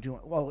day I'm doing.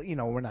 Well,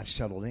 we're not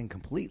settled in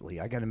completely.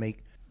 I got to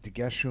make the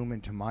guest room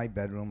into my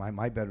bedroom.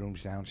 My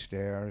bedroom's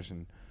downstairs,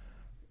 and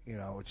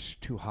it's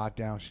too hot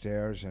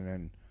downstairs. And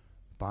then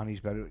Bonnie's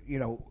bedroom.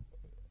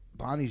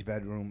 Bonnie's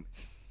bedroom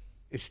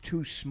is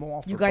too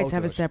small. For You guys both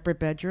have of a us. separate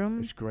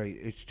bedroom? It's great.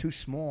 It's too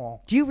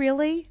small. Do you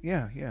really?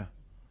 Yeah, yeah.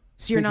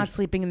 So you're not Because-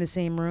 sleeping in the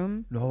same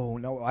room?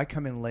 No. I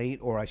come in late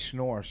or I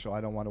snore, so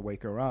I don't want to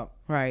wake her up.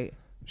 Right.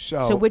 So,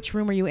 So which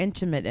room are you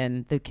intimate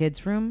in? The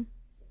kids' room?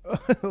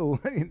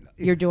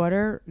 Your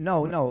daughter?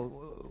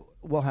 No.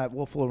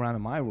 We'll fool around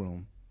in my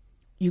room.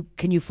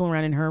 Can you fool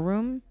around in her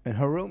room? In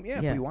her room,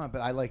 yeah, Yeah. if you want. But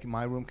I like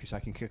my room because I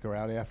can kick her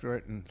out after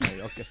it and say,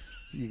 "Okay,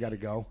 you got to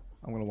go.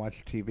 I'm going to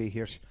watch TV.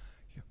 Here's,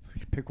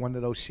 pick one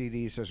of those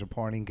CDs as a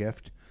parting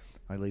gift."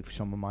 I leave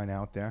some of mine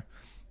out there,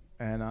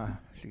 and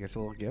she gets a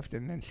little gift,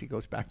 and then she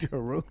goes back to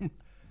her room.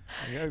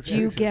 Do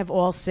you give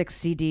all 6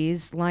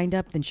 CDs lined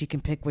up? Then she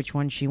can pick which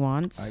one she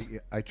wants?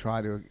 I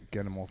try to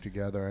get them all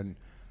together, and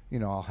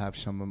I'll have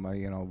some of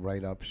my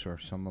write-ups or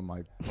some of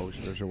my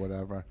posters or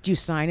whatever. Do you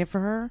sign it for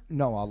her?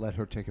 No, I'll let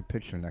her take a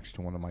picture next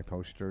to one of my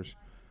posters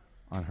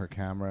on her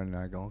camera, and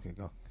I go, "Okay,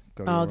 go."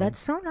 To your Oh, room." that's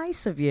so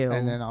nice of you.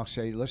 And then I'll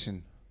say,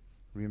 "Listen,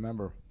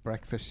 remember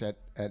breakfast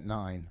at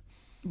 9."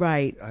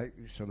 Right. Yeah.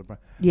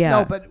 Yeah.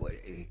 No, but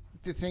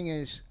the thing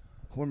is,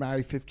 we're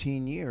married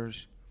 15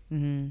 years.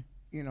 Mm-hmm.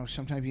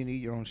 Sometimes you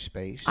need your own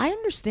space. I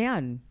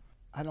understand.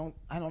 I don't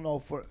know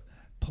if we're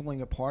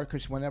pulling apart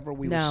because whenever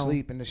we No. would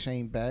sleep in the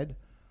same bed,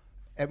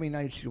 every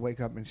night she'd wake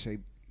up and say,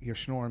 "You're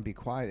snoring. Be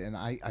quiet." And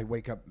I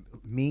wake up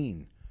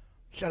mean.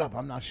 "Shut up!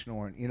 I'm not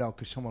snoring."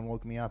 Because someone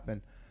woke me up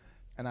and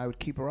I would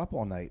keep her up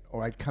all night,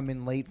 or I'd come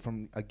in late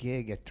from a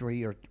gig at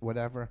 3 or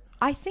whatever.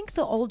 I think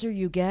the older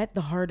you get,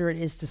 the harder it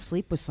is to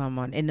sleep with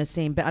someone in the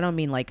same bed. I don't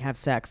mean like have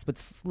sex,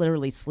 but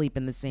literally sleep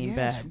in the same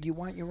Yes, bed. you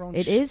want your own.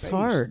 It is space.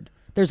 hard.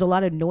 There's a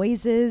lot of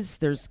noises.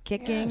 There's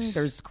kicking. Yes.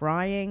 There's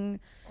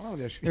crying. Oh,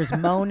 There's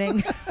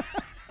moaning.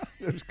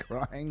 There's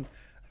crying.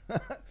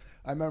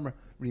 I remember.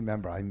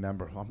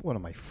 What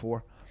am I,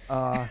 4?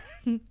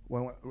 Did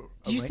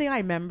you say I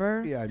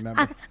remember? Yeah, I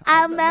remember.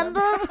 I remember.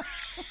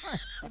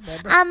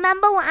 I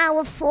remember when I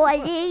was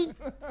 40.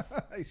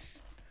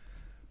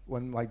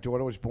 When my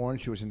daughter was born,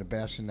 she was in the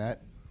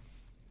bassinet.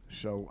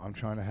 So I'm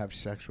trying to have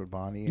sex with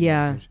Bonnie.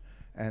 Yeah.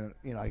 And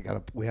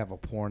we have a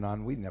porn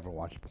on. We never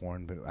watch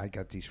porn, but I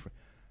got these.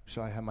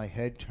 So I have my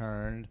head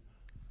turned,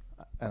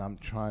 and I'm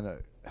trying to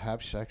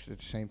have sex at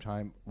the same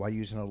time while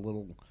using a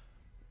little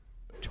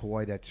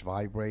toy that's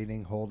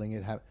vibrating, holding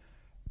it.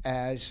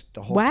 As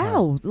the whole time.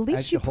 Wow. At as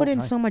least the you whole put in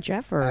time- so much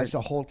effort. As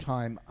the whole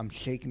time I'm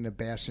shaking the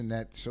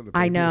bassinet so the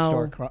I baby will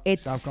know. start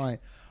It's- stop crying.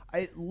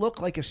 I look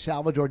like a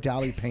Salvador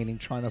Dali painting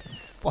trying to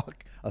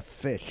fuck a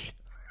fish.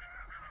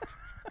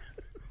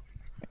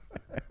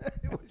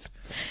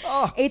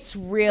 It's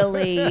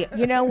really,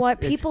 you know what?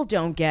 People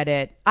don't get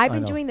it. I've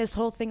been know. doing this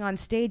whole thing on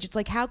stage. It's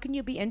like, how can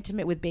you be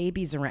intimate with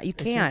babies around? You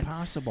can't.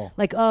 impossible.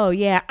 Like, oh,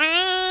 yeah.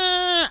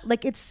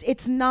 like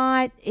it's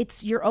not.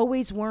 It's you're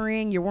always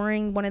worrying. You're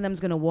worrying one of them's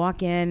gonna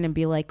walk in and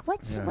be like,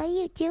 "What are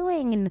you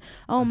doing?" And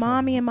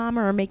mommy and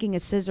mama are making a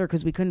scissor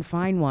because we couldn't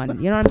find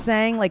one. You know what I'm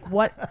saying? Like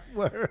what?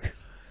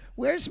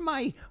 Where's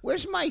my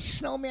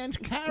snowman's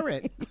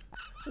carrot?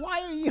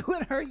 Why are you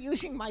and her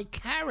using my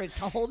carrot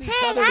to hold each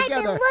other I've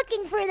together? been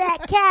looking for that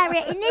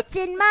carrot, and it's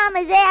in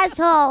Mama's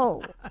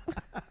asshole.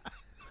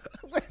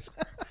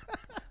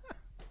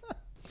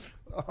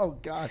 Oh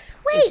God!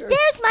 Wait,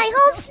 there's my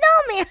whole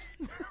snowman.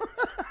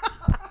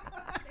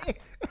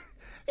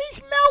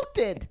 He's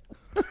melted.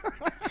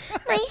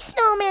 My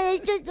snowman is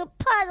just a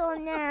puddle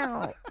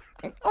now,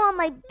 and all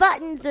my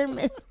buttons are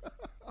missing.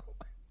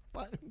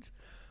 Buttons.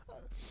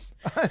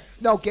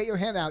 No, get your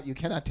hand out. You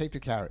cannot take the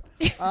carrot.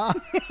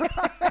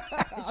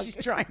 She's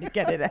trying to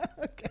get it out.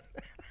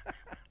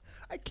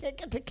 I can't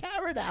get the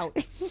carrot out.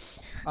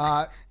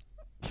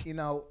 You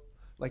know,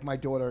 like my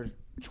daughter,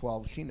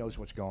 12, she knows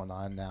what's going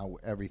on now,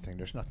 everything.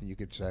 There's nothing you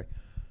could say.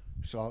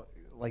 So,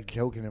 like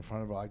joking in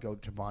front of her, I go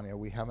to Bonnie, are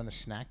we having a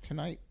snack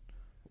tonight?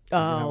 We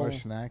can have our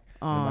snack.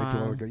 And my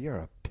daughter would go, you're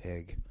a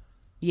pig.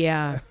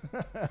 Yeah.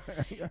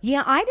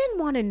 Yeah, I didn't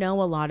want to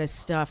know a lot of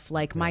stuff.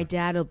 Like, my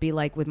dad will be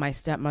like, with my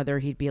stepmother,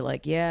 he'd be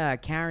like, yeah,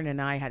 Karen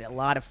and I had a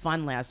lot of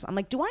fun last. I'm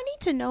like, do I need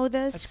to know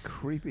this? That's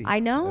creepy. I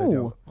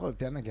know. Well,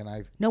 then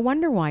again, No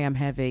wonder why I'm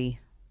heavy.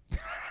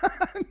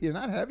 You're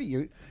not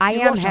heavy. I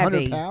you am lost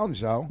heavy. 100 pounds,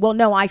 though. Well,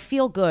 no, I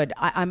feel good.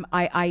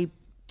 I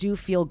do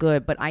feel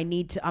good, but I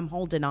need to. I'm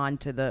holding on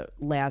to the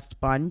last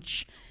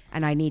bunch,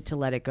 and I need to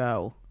let it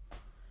go.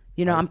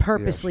 You know, I'm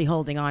purposely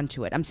holding on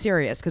to it. I'm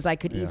serious because I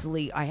could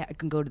easily. I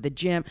can go to the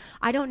gym.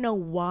 I don't know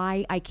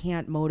why I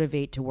can't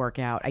motivate to work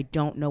out. I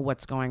don't know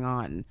what's going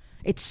on.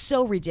 It's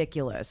so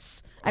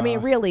ridiculous. I mean,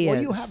 it really is.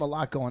 Well, you have a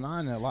lot going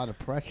on and a lot of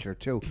pressure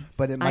too,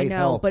 but it might I know,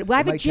 help. but I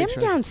have It a might gym take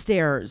some-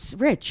 downstairs,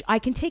 Rich. I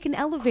can take an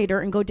elevator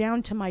and go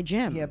down to my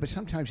gym. Yeah, but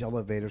sometimes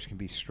elevators can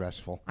be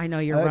stressful. I know,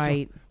 you're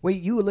right.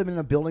 Wait, you live in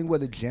a building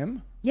with a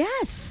gym?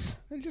 Yes.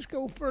 Then just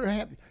go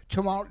for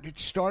tomorrow.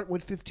 Start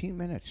with 15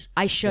 minutes.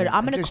 I should. Yeah,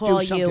 I'm and going to just do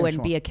call you something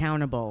and be small.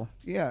 accountable.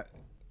 Yeah,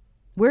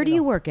 Where do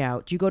you work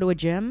out? Do you go to a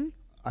gym?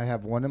 I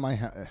have one in my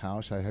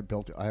house. I have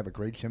a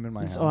great gym in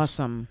my That's house.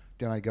 awesome.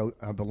 Then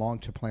I belong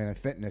to Planet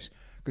Fitness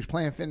because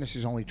Planet Fitness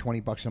is only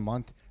 $20 a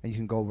month, and you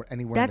can go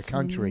anywhere That's in the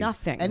country.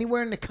 nothing.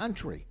 Anywhere in the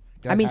country.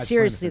 I mean, has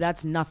seriously, Planet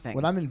that's nothing. Fitness.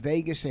 When I'm in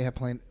Vegas, they have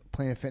Planet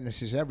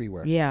Fitnesses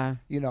everywhere. Yeah.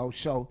 You know,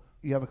 so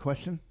you have a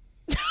question?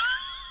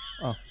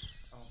 Oh.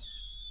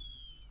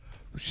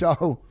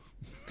 So,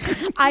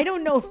 I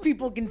don't know if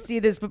people can see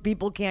this, but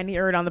people can't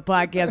hear it on the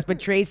podcast. But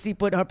Tracy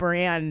put up her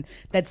hand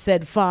that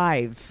said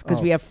 5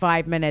 because we have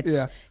 5 minutes.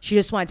 Yeah. She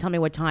just wanted to tell me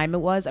what time it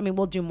was. I mean,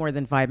 we'll do more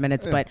than 5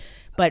 minutes, but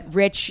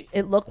Rich,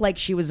 it looked like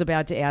she was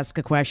about to ask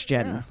a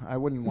question. I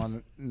wouldn't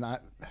want to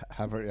not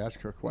have her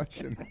ask her a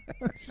question.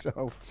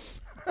 So,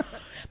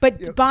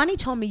 But Bonnie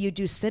told me you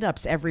do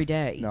sit-ups every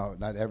day. no,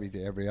 not every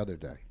day, every other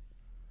day.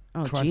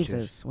 Oh, crunches.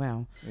 Jesus.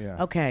 Wow.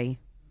 Yeah. Okay.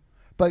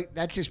 But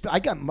that's just, I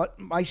got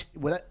my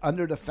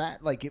under the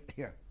fat, like,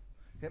 here,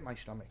 hit my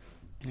stomach.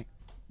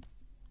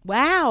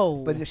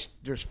 Wow. But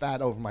there's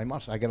fat over my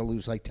muscle. I got to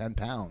lose like 10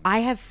 pounds. I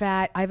have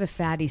a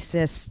fatty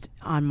cyst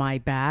on my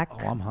back. Oh,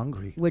 I'm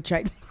hungry. Which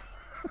I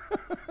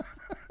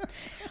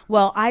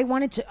Well, I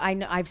wanted to I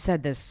know I've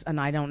said this and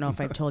I don't know if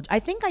I've told you. I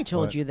think I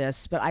told What? you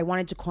this, but I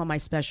wanted to call my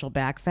special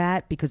back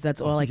fat because that's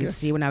all I could yes.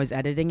 see when I was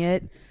editing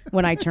it.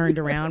 When I turned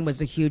around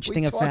was a huge We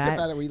thing of talked fat.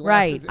 about it, we laughed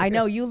Right. at it. I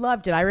know you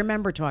loved it. I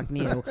remember talking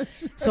to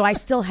you. So I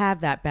still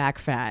have that back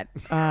fat.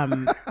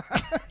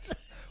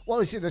 Well,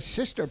 is it a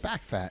cyst or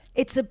back fat?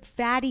 It's a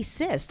fatty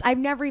cyst. I've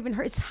never even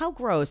heard. It's how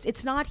gross.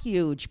 It's not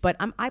huge, but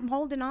I'm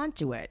holding on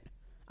to it.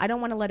 I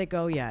don't want to let it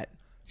go yet.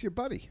 It's your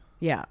buddy.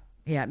 Yeah.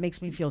 Yeah, it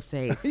makes me feel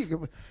safe.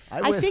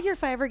 I would, figure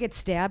if I ever get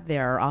stabbed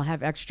there, I'll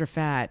have extra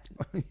fat.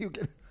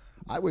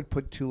 I would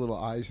put 2 little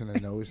eyes and a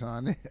nose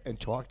on it and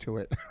talk to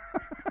it.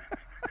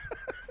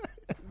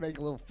 Make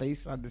a little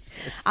face on the cyst.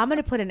 I'm going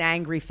to put an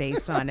angry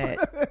face on it.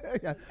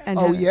 Yeah. And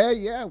Oh, then-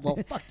 yeah. Well,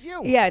 fuck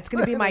you. Yeah, it's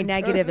going to be my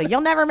negative.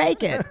 You'll never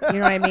make it. You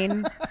know what I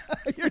mean?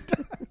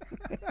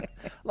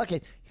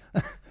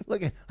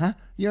 Look at, huh?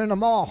 You're in the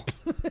mall.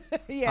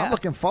 Yeah. I'm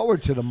looking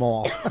forward to the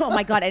mall. Oh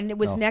my God. And it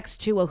was next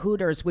to a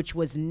Hooters, which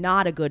was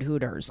not a good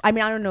Hooters. I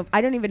mean,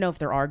 I don't even know if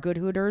there are good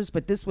Hooters,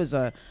 but this was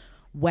a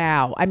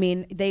wow. I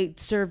mean, they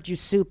served you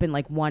soup and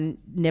like one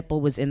nipple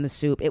was in the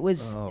soup. It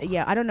was,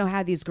 yeah, I don't know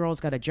how these girls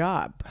got a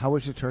job. How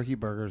was the turkey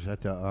burgers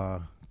at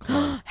the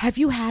club? Have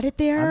you had it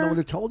I there? would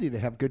have told you they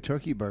have good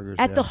turkey burgers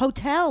At there. the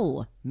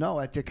hotel. No,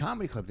 at the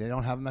comedy club. They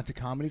don't have them at the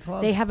comedy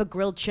club? They have a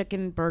grilled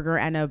chicken burger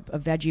and a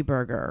veggie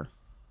burger.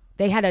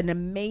 They had an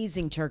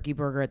amazing turkey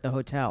burger at the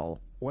hotel.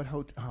 What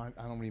hotel?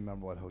 I don't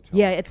remember what hotel.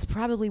 Yeah, it's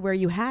probably where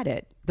you had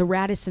it. The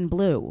Radisson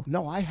Blue.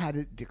 No, I had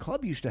it. The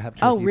club used to have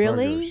turkey Oh,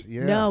 really? burgers.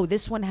 Yeah. No,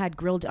 this one had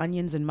grilled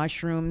onions and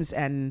mushrooms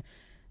and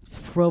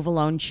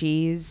provolone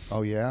cheese.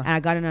 Oh, yeah? And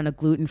I got it on a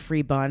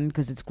gluten-free bun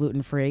because it's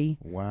gluten-free.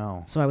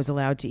 Wow. So I was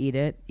allowed to eat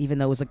it, even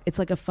though it's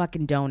like a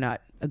fucking donut.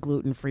 A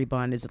gluten-free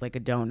bun is like a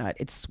donut.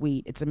 It's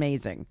sweet. It's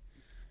amazing.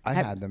 I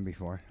had them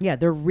before. Yeah,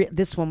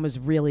 this one was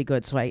really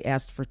good, so I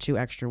asked for 2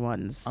 extra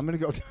ones. I'm gonna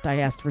go. I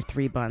asked for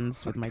 3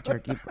 buns with my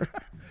turkey.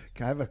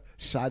 Can I have a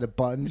side of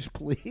buns,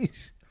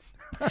 please?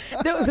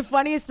 The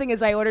funniest thing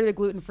is I ordered a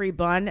gluten-free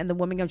bun, and the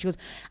woman comes, she goes,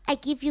 I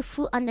give you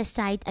fruit on the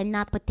side and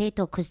not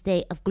potato because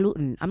they have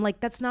gluten. I'm like,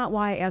 that's not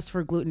why I asked for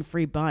a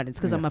gluten-free bun. It's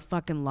because I'm a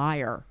fucking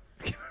liar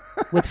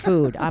with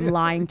food. I'm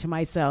lying to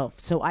myself.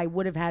 So I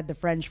would have had the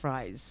French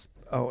fries.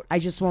 Oh, I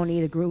just won't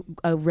eat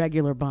a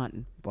regular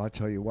bun. well, I'll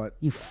tell you what.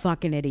 You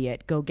fucking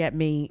idiot. Go get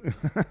me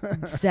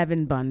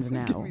 7 buns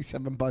now. Give me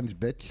 7 buns,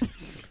 bitch.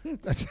 Go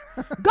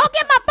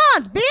get my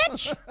buns,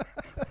 bitch.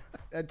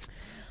 That's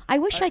I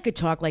wish I could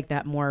talk like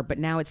that more, but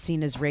now it's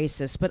seen as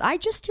racist. But I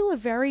just do a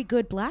very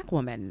good black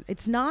woman.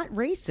 It's not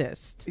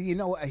racist. You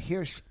know,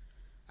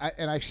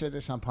 and I've said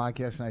this on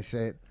podcasts, and I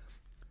say it.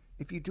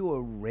 If you do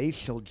a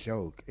racial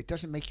joke, it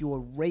doesn't make you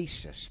a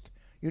racist.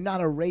 You're not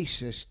a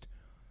racist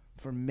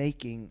for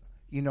making.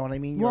 You know what I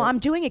mean? Well, I'm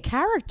doing a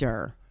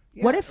character.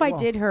 Yeah, What if I well-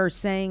 did her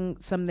saying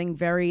something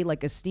very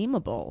like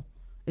esteemable?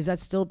 Is that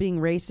still being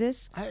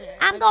racist?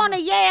 I'm going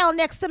to Yale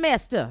next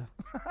semester.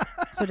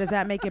 So does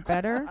that make it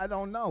better? I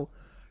don't know.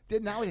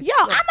 Now, Yo, I'm going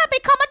to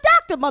become a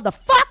doctor,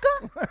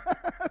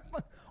 motherfucker.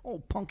 oh,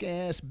 punk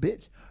ass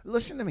bitch.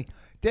 Listen to me.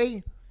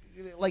 They,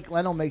 like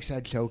Leno makes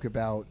that joke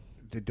about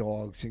the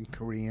dogs in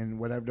Korean,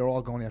 whatever. They're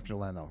all going after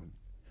Leno.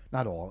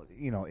 Not all,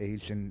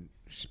 Asian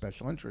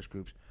special interest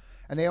groups.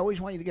 And they always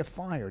want you to get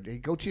fired. They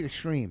go to the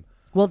extreme.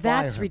 Well,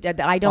 that's Fire him.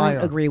 I don't Fire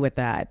him. agree with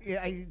that.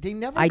 Yeah, they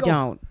never. I go,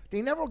 don't.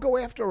 They never go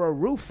after a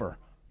roofer.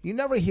 You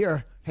never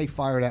hear, "Hey,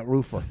 fire that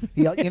roofer."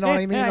 You know what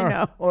I mean? I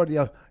know. Or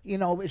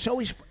it's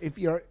always if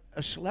you're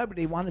a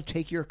celebrity, they want to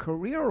take your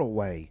career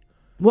away.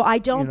 Well, I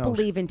don't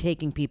believe in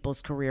taking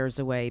people's careers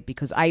away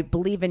because I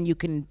believe in you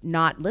can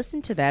not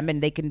listen to them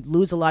and they can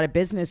lose a lot of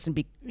business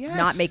and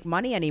not make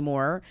money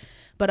anymore.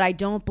 But I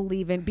don't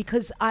believe in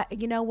because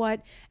you know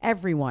what?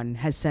 Everyone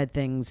has said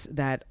things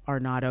that are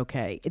not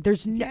okay.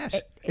 There's Yes,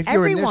 if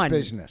everyone. you're in this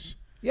business,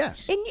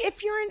 yes. And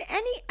if you're in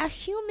a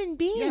human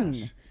being,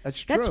 Yes,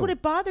 that's That's true. what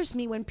it bothers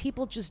me when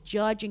people just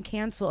judge and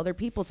cancel other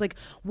people. It's like,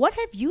 what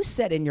have you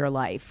said in your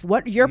life?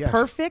 You're Yes.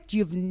 perfect.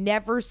 You've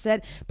never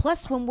said.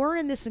 Plus, when we're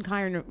in this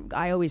environment,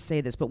 I always say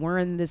this, but we're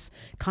in this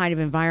kind of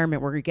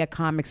environment where we get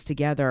comics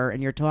together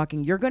and you're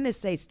talking. You're going to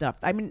say stuff.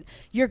 I mean,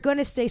 you're going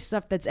to say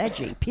stuff that's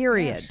edgy.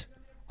 Period. Yes.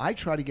 I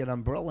try to get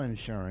umbrella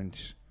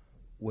insurance,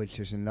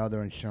 which is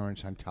another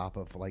insurance on top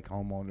of like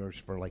homeowners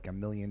for like $1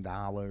 million.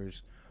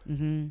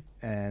 Mm-hmm.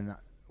 And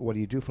what do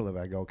you do for a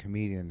living? I go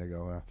comedian. They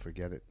go,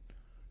 forget it.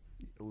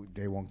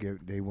 They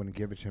wouldn't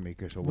give it to me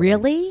because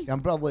Really?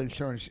 Umbrella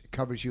insurance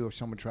covers you if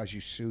someone tries to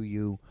sue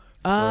you.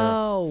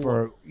 Oh.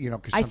 for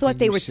 'cause I thought something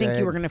they you would think you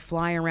said. were going to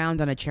fly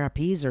around on a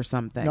trapeze or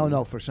something.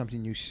 No, for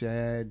something you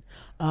said.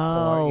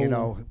 Oh.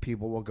 Or,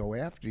 people will go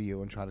after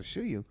you and try to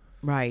sue you.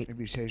 Right. If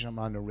you say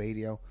something on the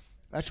radio.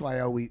 That's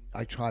why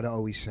I try to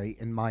always say,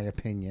 in my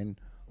opinion,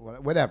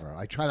 whatever.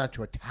 I try not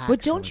to attack.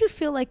 But don't someone. you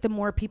feel like the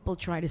more people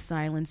try to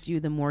silence you,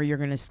 the more you're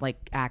going to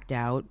like act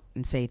out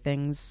and say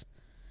things?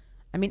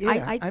 I mean, Yeah,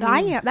 I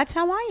I mean- am. That's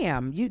how I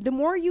am. The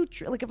more you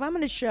like, if I'm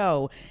in a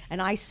show and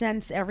I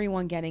sense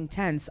everyone getting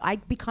tense, I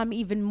become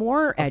even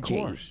more edgy.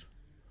 Of course.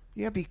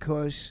 Yeah,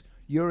 because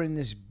you're in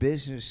this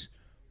business.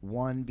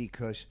 One,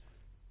 because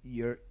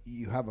you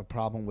have a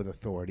problem with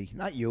authority.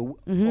 Not you,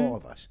 Mm-hmm. all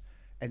of us.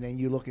 And then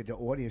you look at the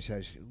audience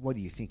as, what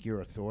do you think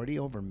you're authority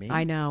over me?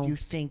 I know. You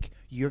think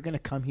you're going to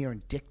come here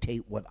and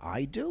dictate what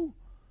I do?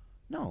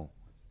 No,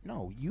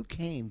 you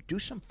came, do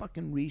some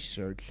fucking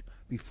research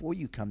before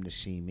you come to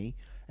see me,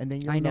 and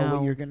then you'll I know what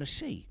know. you're going to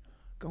see.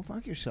 Go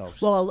fuck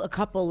yourselves. Well, a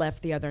couple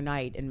left the other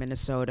night in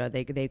Minnesota.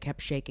 They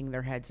kept shaking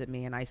their heads at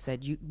me, and I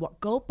said,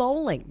 go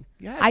bowling."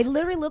 Yes. I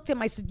literally looked at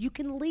them. I said, "You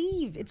can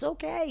leave. It's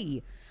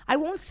okay. I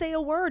won't say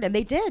a word," and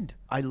they did.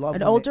 I love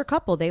an when older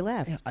couple. They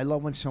left. I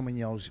love when someone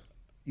yells,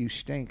 "You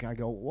stink." I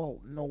go, well,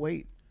 no,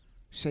 wait.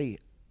 Say,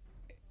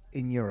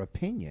 in your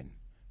opinion,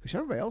 because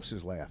everybody else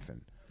is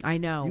laughing. I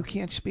know. You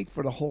can't speak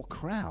for the whole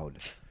crowd.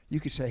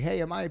 You could say, "Hey,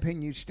 in my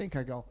opinion, you stink."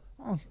 I go,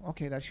 "Oh,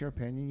 okay, that's your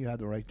opinion. You have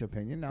the right to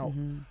opinion." Now,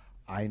 Mm-hmm.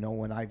 I know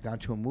when I've gone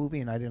to a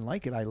movie and I didn't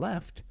like it, I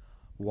left.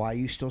 Why are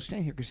you still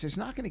staying here? Because it's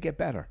not going to get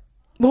better.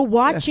 Well,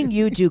 watching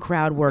you do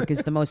crowd work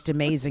is the most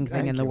amazing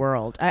thing in the you.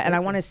 world. And I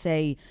want to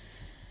say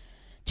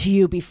to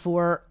you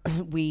before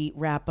we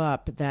wrap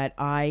up that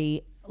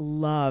I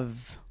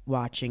love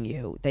watching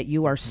you, that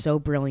you are so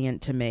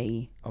brilliant to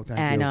me. Oh, thank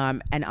and you.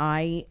 And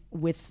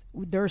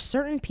there are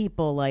certain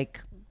people,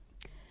 like,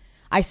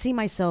 I see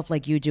myself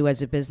like you do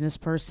as a business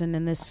person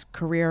in this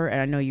career, and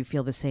I know you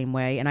feel the same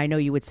way, and I know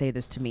you would say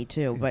this to me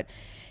too, but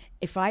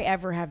if I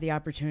ever have the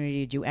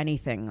opportunity to do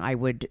anything, I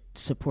would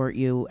support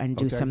you and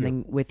do thank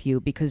something with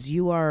you, because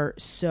you are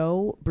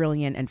so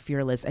brilliant and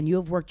fearless, and you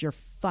have worked your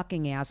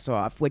fucking ass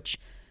off, which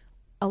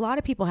a lot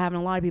of people have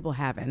and a lot of people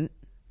haven't.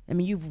 I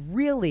mean, you've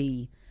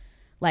really,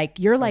 like,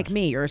 you're like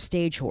me, you're a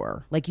stage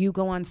whore. Like, you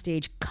go on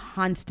stage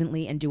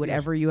constantly and do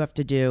whatever you have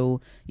to do.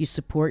 You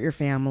support your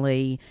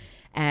family,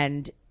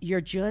 and you're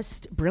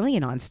just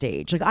brilliant on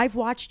stage. Like I've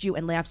watched you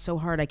and laughed so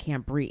hard I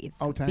can't breathe.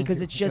 Oh, thank because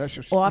you. it's just That's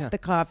just- off yeah. the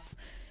cuff,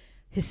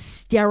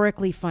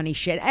 hysterically funny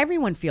shit.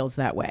 Everyone feels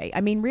that way.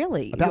 I mean,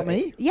 really. About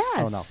me? Yes.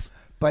 Oh, no.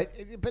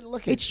 But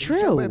look, It's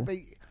true.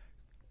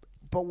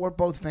 But we're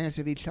both fans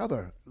of each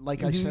other. Like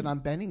Mm-hmm. I said on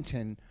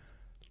Bennington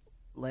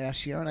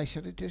last year, and I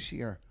said it this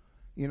year.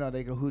 You know,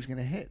 they go, "Who's going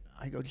to hit?"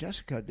 I go,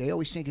 "Jessica." They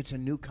always think it's a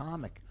new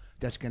comic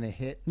that's going to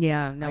hit.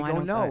 Yeah, no, I I go,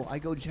 don't- "No." I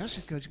go,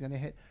 "Jessica's going to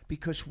hit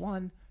because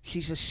one,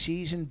 she's a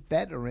seasoned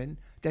veteran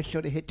that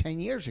should have hit 10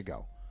 years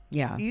ago,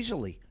 Yeah.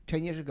 easily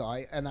 10 years ago."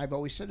 And I've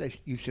always said that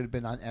you should have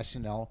been on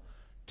SNL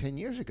 10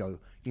 years ago.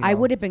 You I know?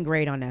 would have been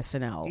great on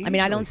SNL. I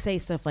mean, I don't Easily. say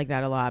stuff like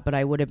that a lot, but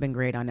I would have been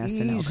great on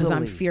SNL because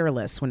I'm Easily.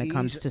 fearless when it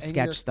comes to And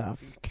sketch your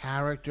stuff.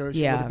 Characters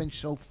Yeah. would have been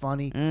so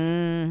funny.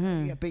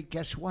 Mm-hmm. Yeah, but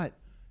guess what?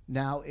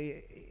 Now,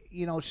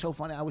 you know, it's so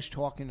funny. I was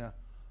talking to,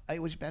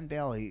 it was Ben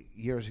Bailey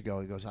years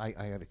ago. He goes, I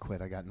got to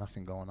quit. I got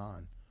nothing going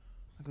on.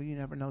 I go, you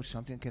never know.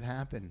 Something could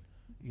happen.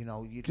 You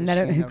know, you just Isn't that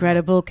you an never know.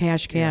 incredible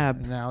cash Yeah,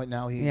 cab? Now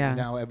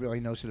Yeah.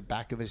 everybody knows to the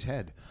back of his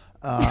head.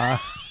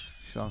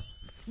 So.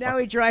 Now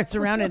he drives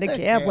around in a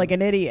cab like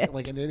an idiot.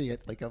 Like an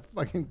idiot, like a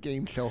fucking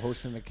game show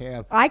host in a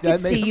cab. I could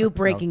That made see him- you no.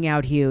 breaking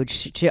out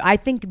huge too. I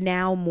think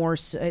now more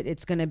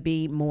it's going to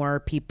be more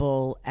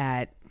people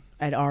at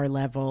our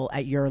level,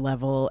 at your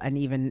level, and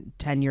even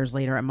 10 years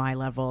later at my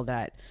level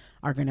that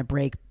are going to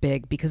break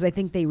big because I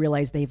think they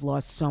realize they've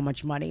lost so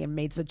much money and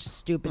made such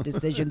stupid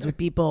decisions with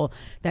people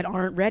that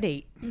aren't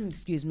ready,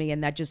 excuse me,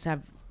 and that just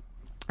have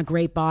a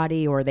great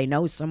body or they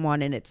know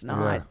someone and it's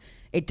not. Yeah.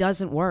 It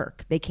doesn't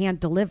work. They can't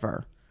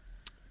deliver.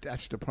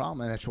 That's the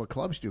problem, and that's what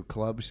clubs do.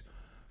 Clubs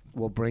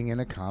will bring in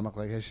a comic,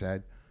 like I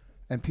said,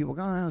 and people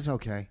go, "Oh, it's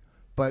okay."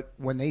 But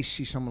when they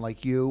see someone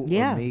like you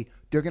Yeah. or me,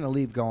 they're going to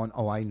leave going,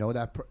 "Oh, I know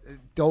that."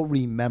 They'll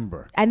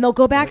remember. And they'll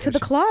go back to the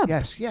Yes. club.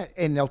 Yes, yeah,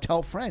 and they'll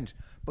tell friends.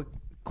 But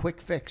quick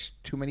fix,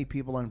 too many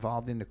people are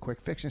involved in the quick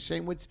fix, and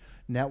same with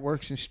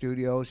networks and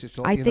studios. It's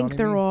all, I you know think what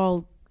they're mean?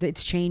 all.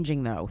 It's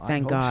changing though.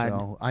 Thank hope God.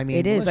 so. I mean,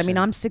 it is. I mean, listen.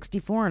 I'm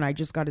 64 and I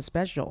just got a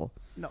special.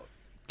 No,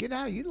 get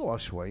out. You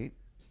lost weight.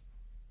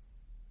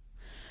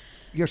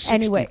 You're 64.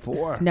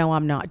 Anyway, no,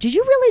 I'm not. Did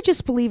you really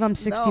just believe I'm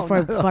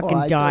 64? No, Fucking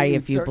I die tell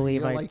if you thir-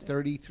 believe you're I. like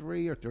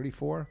 33 or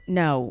 34.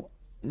 No,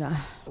 no. God,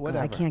 I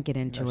Whatever. can't get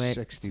into You're it. It's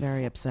 64.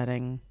 very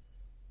upsetting.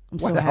 I'm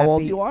What? so How happy.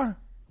 old you are?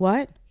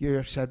 What? You're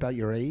upset about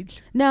your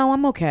age? No,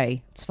 I'm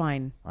okay. It's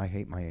fine. I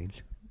hate my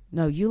age.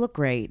 No, you look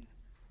great.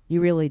 You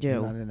really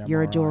You're not do. an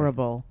You're MRI.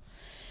 adorable.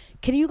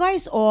 Can you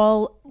guys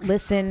all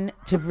listen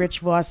to Rich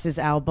Voss's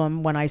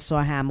album When I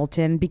Saw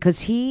Hamilton?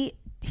 Because he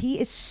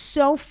is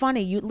so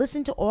funny. You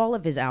listen to all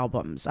of his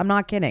albums. I'm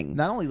not kidding.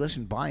 Not only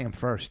listen, buy him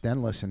first,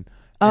 then listen.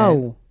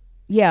 Oh,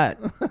 yeah.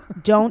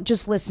 Don't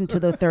just listen to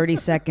the 30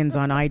 seconds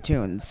on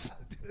iTunes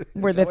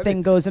where the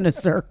thing goes in a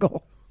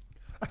circle.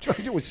 I try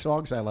to do with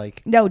songs I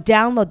like. No,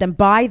 download them,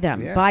 buy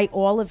them, Yeah. buy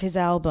all of his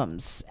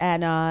albums,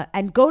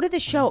 and go to the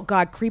show.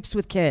 God, Creeps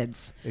with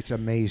Kids. It's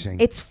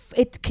amazing.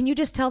 It. Can you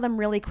just tell them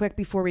really quick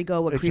before we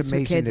go what It's Creeps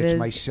amazing. with Kids It's is?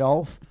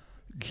 myself,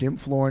 Jim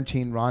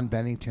Florentine, Ron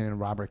Bennington, and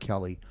Robert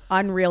Kelly.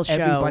 Unreal show.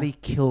 Everybody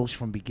kills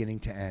from beginning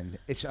to end.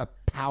 It's a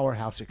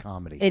powerhouse of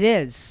comedy. It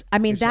is. I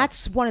mean, It's a-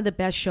 that's one of the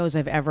best shows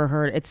I've ever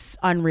heard. It's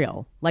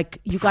unreal.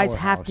 Like, you guys have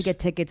to Powerhouse. get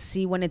tickets,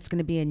 see when it's going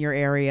to be in your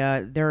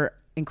area. They're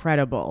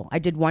incredible. I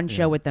did one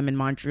show with them in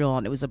Montreal,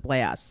 and it was a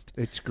blast.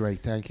 It's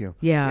great. Thank you.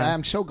 Yeah.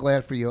 I'm so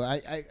glad for you.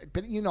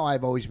 But you know,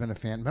 I've always been a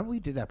fan. Remember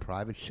we did that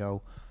private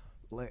show?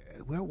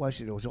 Where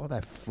was it? It was all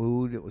that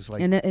food. It was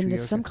like In 2 in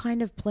years some ago.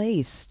 kind of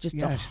place, just a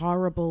Yes.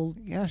 horrible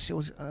Yes, it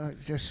was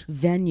just.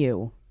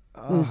 venue.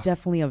 It was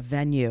definitely a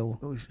venue.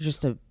 It was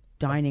just a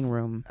dining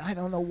room. I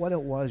don't know what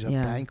it was. A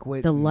Yeah.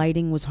 banquet. The and-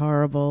 lighting was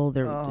horrible.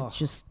 They're Oh.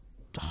 just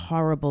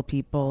horrible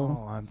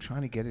people. Oh, I'm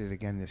trying to get it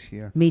again this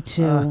year. Me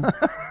too.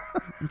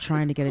 I'm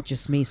trying to get it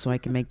just me so I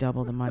can make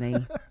double the money.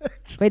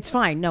 But it's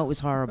fine. No, it was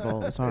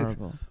horrible. It was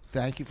horrible.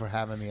 Thank you for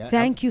having me.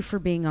 Thank you for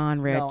being on,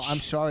 Rich. No, I'm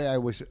sorry.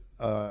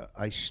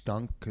 I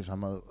stunk because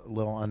I'm a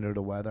little under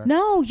the weather.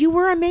 No, you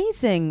were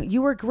amazing.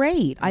 You were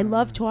great. I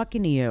love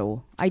talking to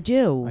you. I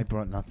do. I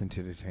brought nothing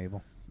to the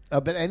table.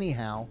 But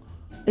anyhow,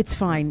 It's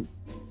fine.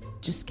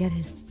 Just get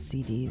his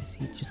CDs.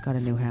 He just got a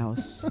new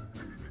house.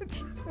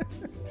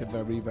 it's a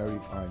very, very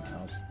fine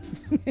house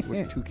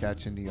with 2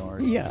 cats in the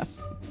yard. Yeah.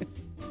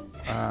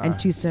 And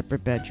 2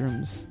 separate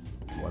bedrooms.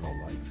 What a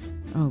life.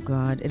 Oh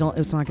God,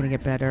 it's not going to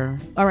get better.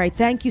 All right,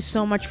 thank you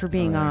so much for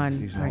being All right, on.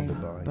 please, no, All right,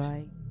 goodbye.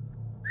 bye.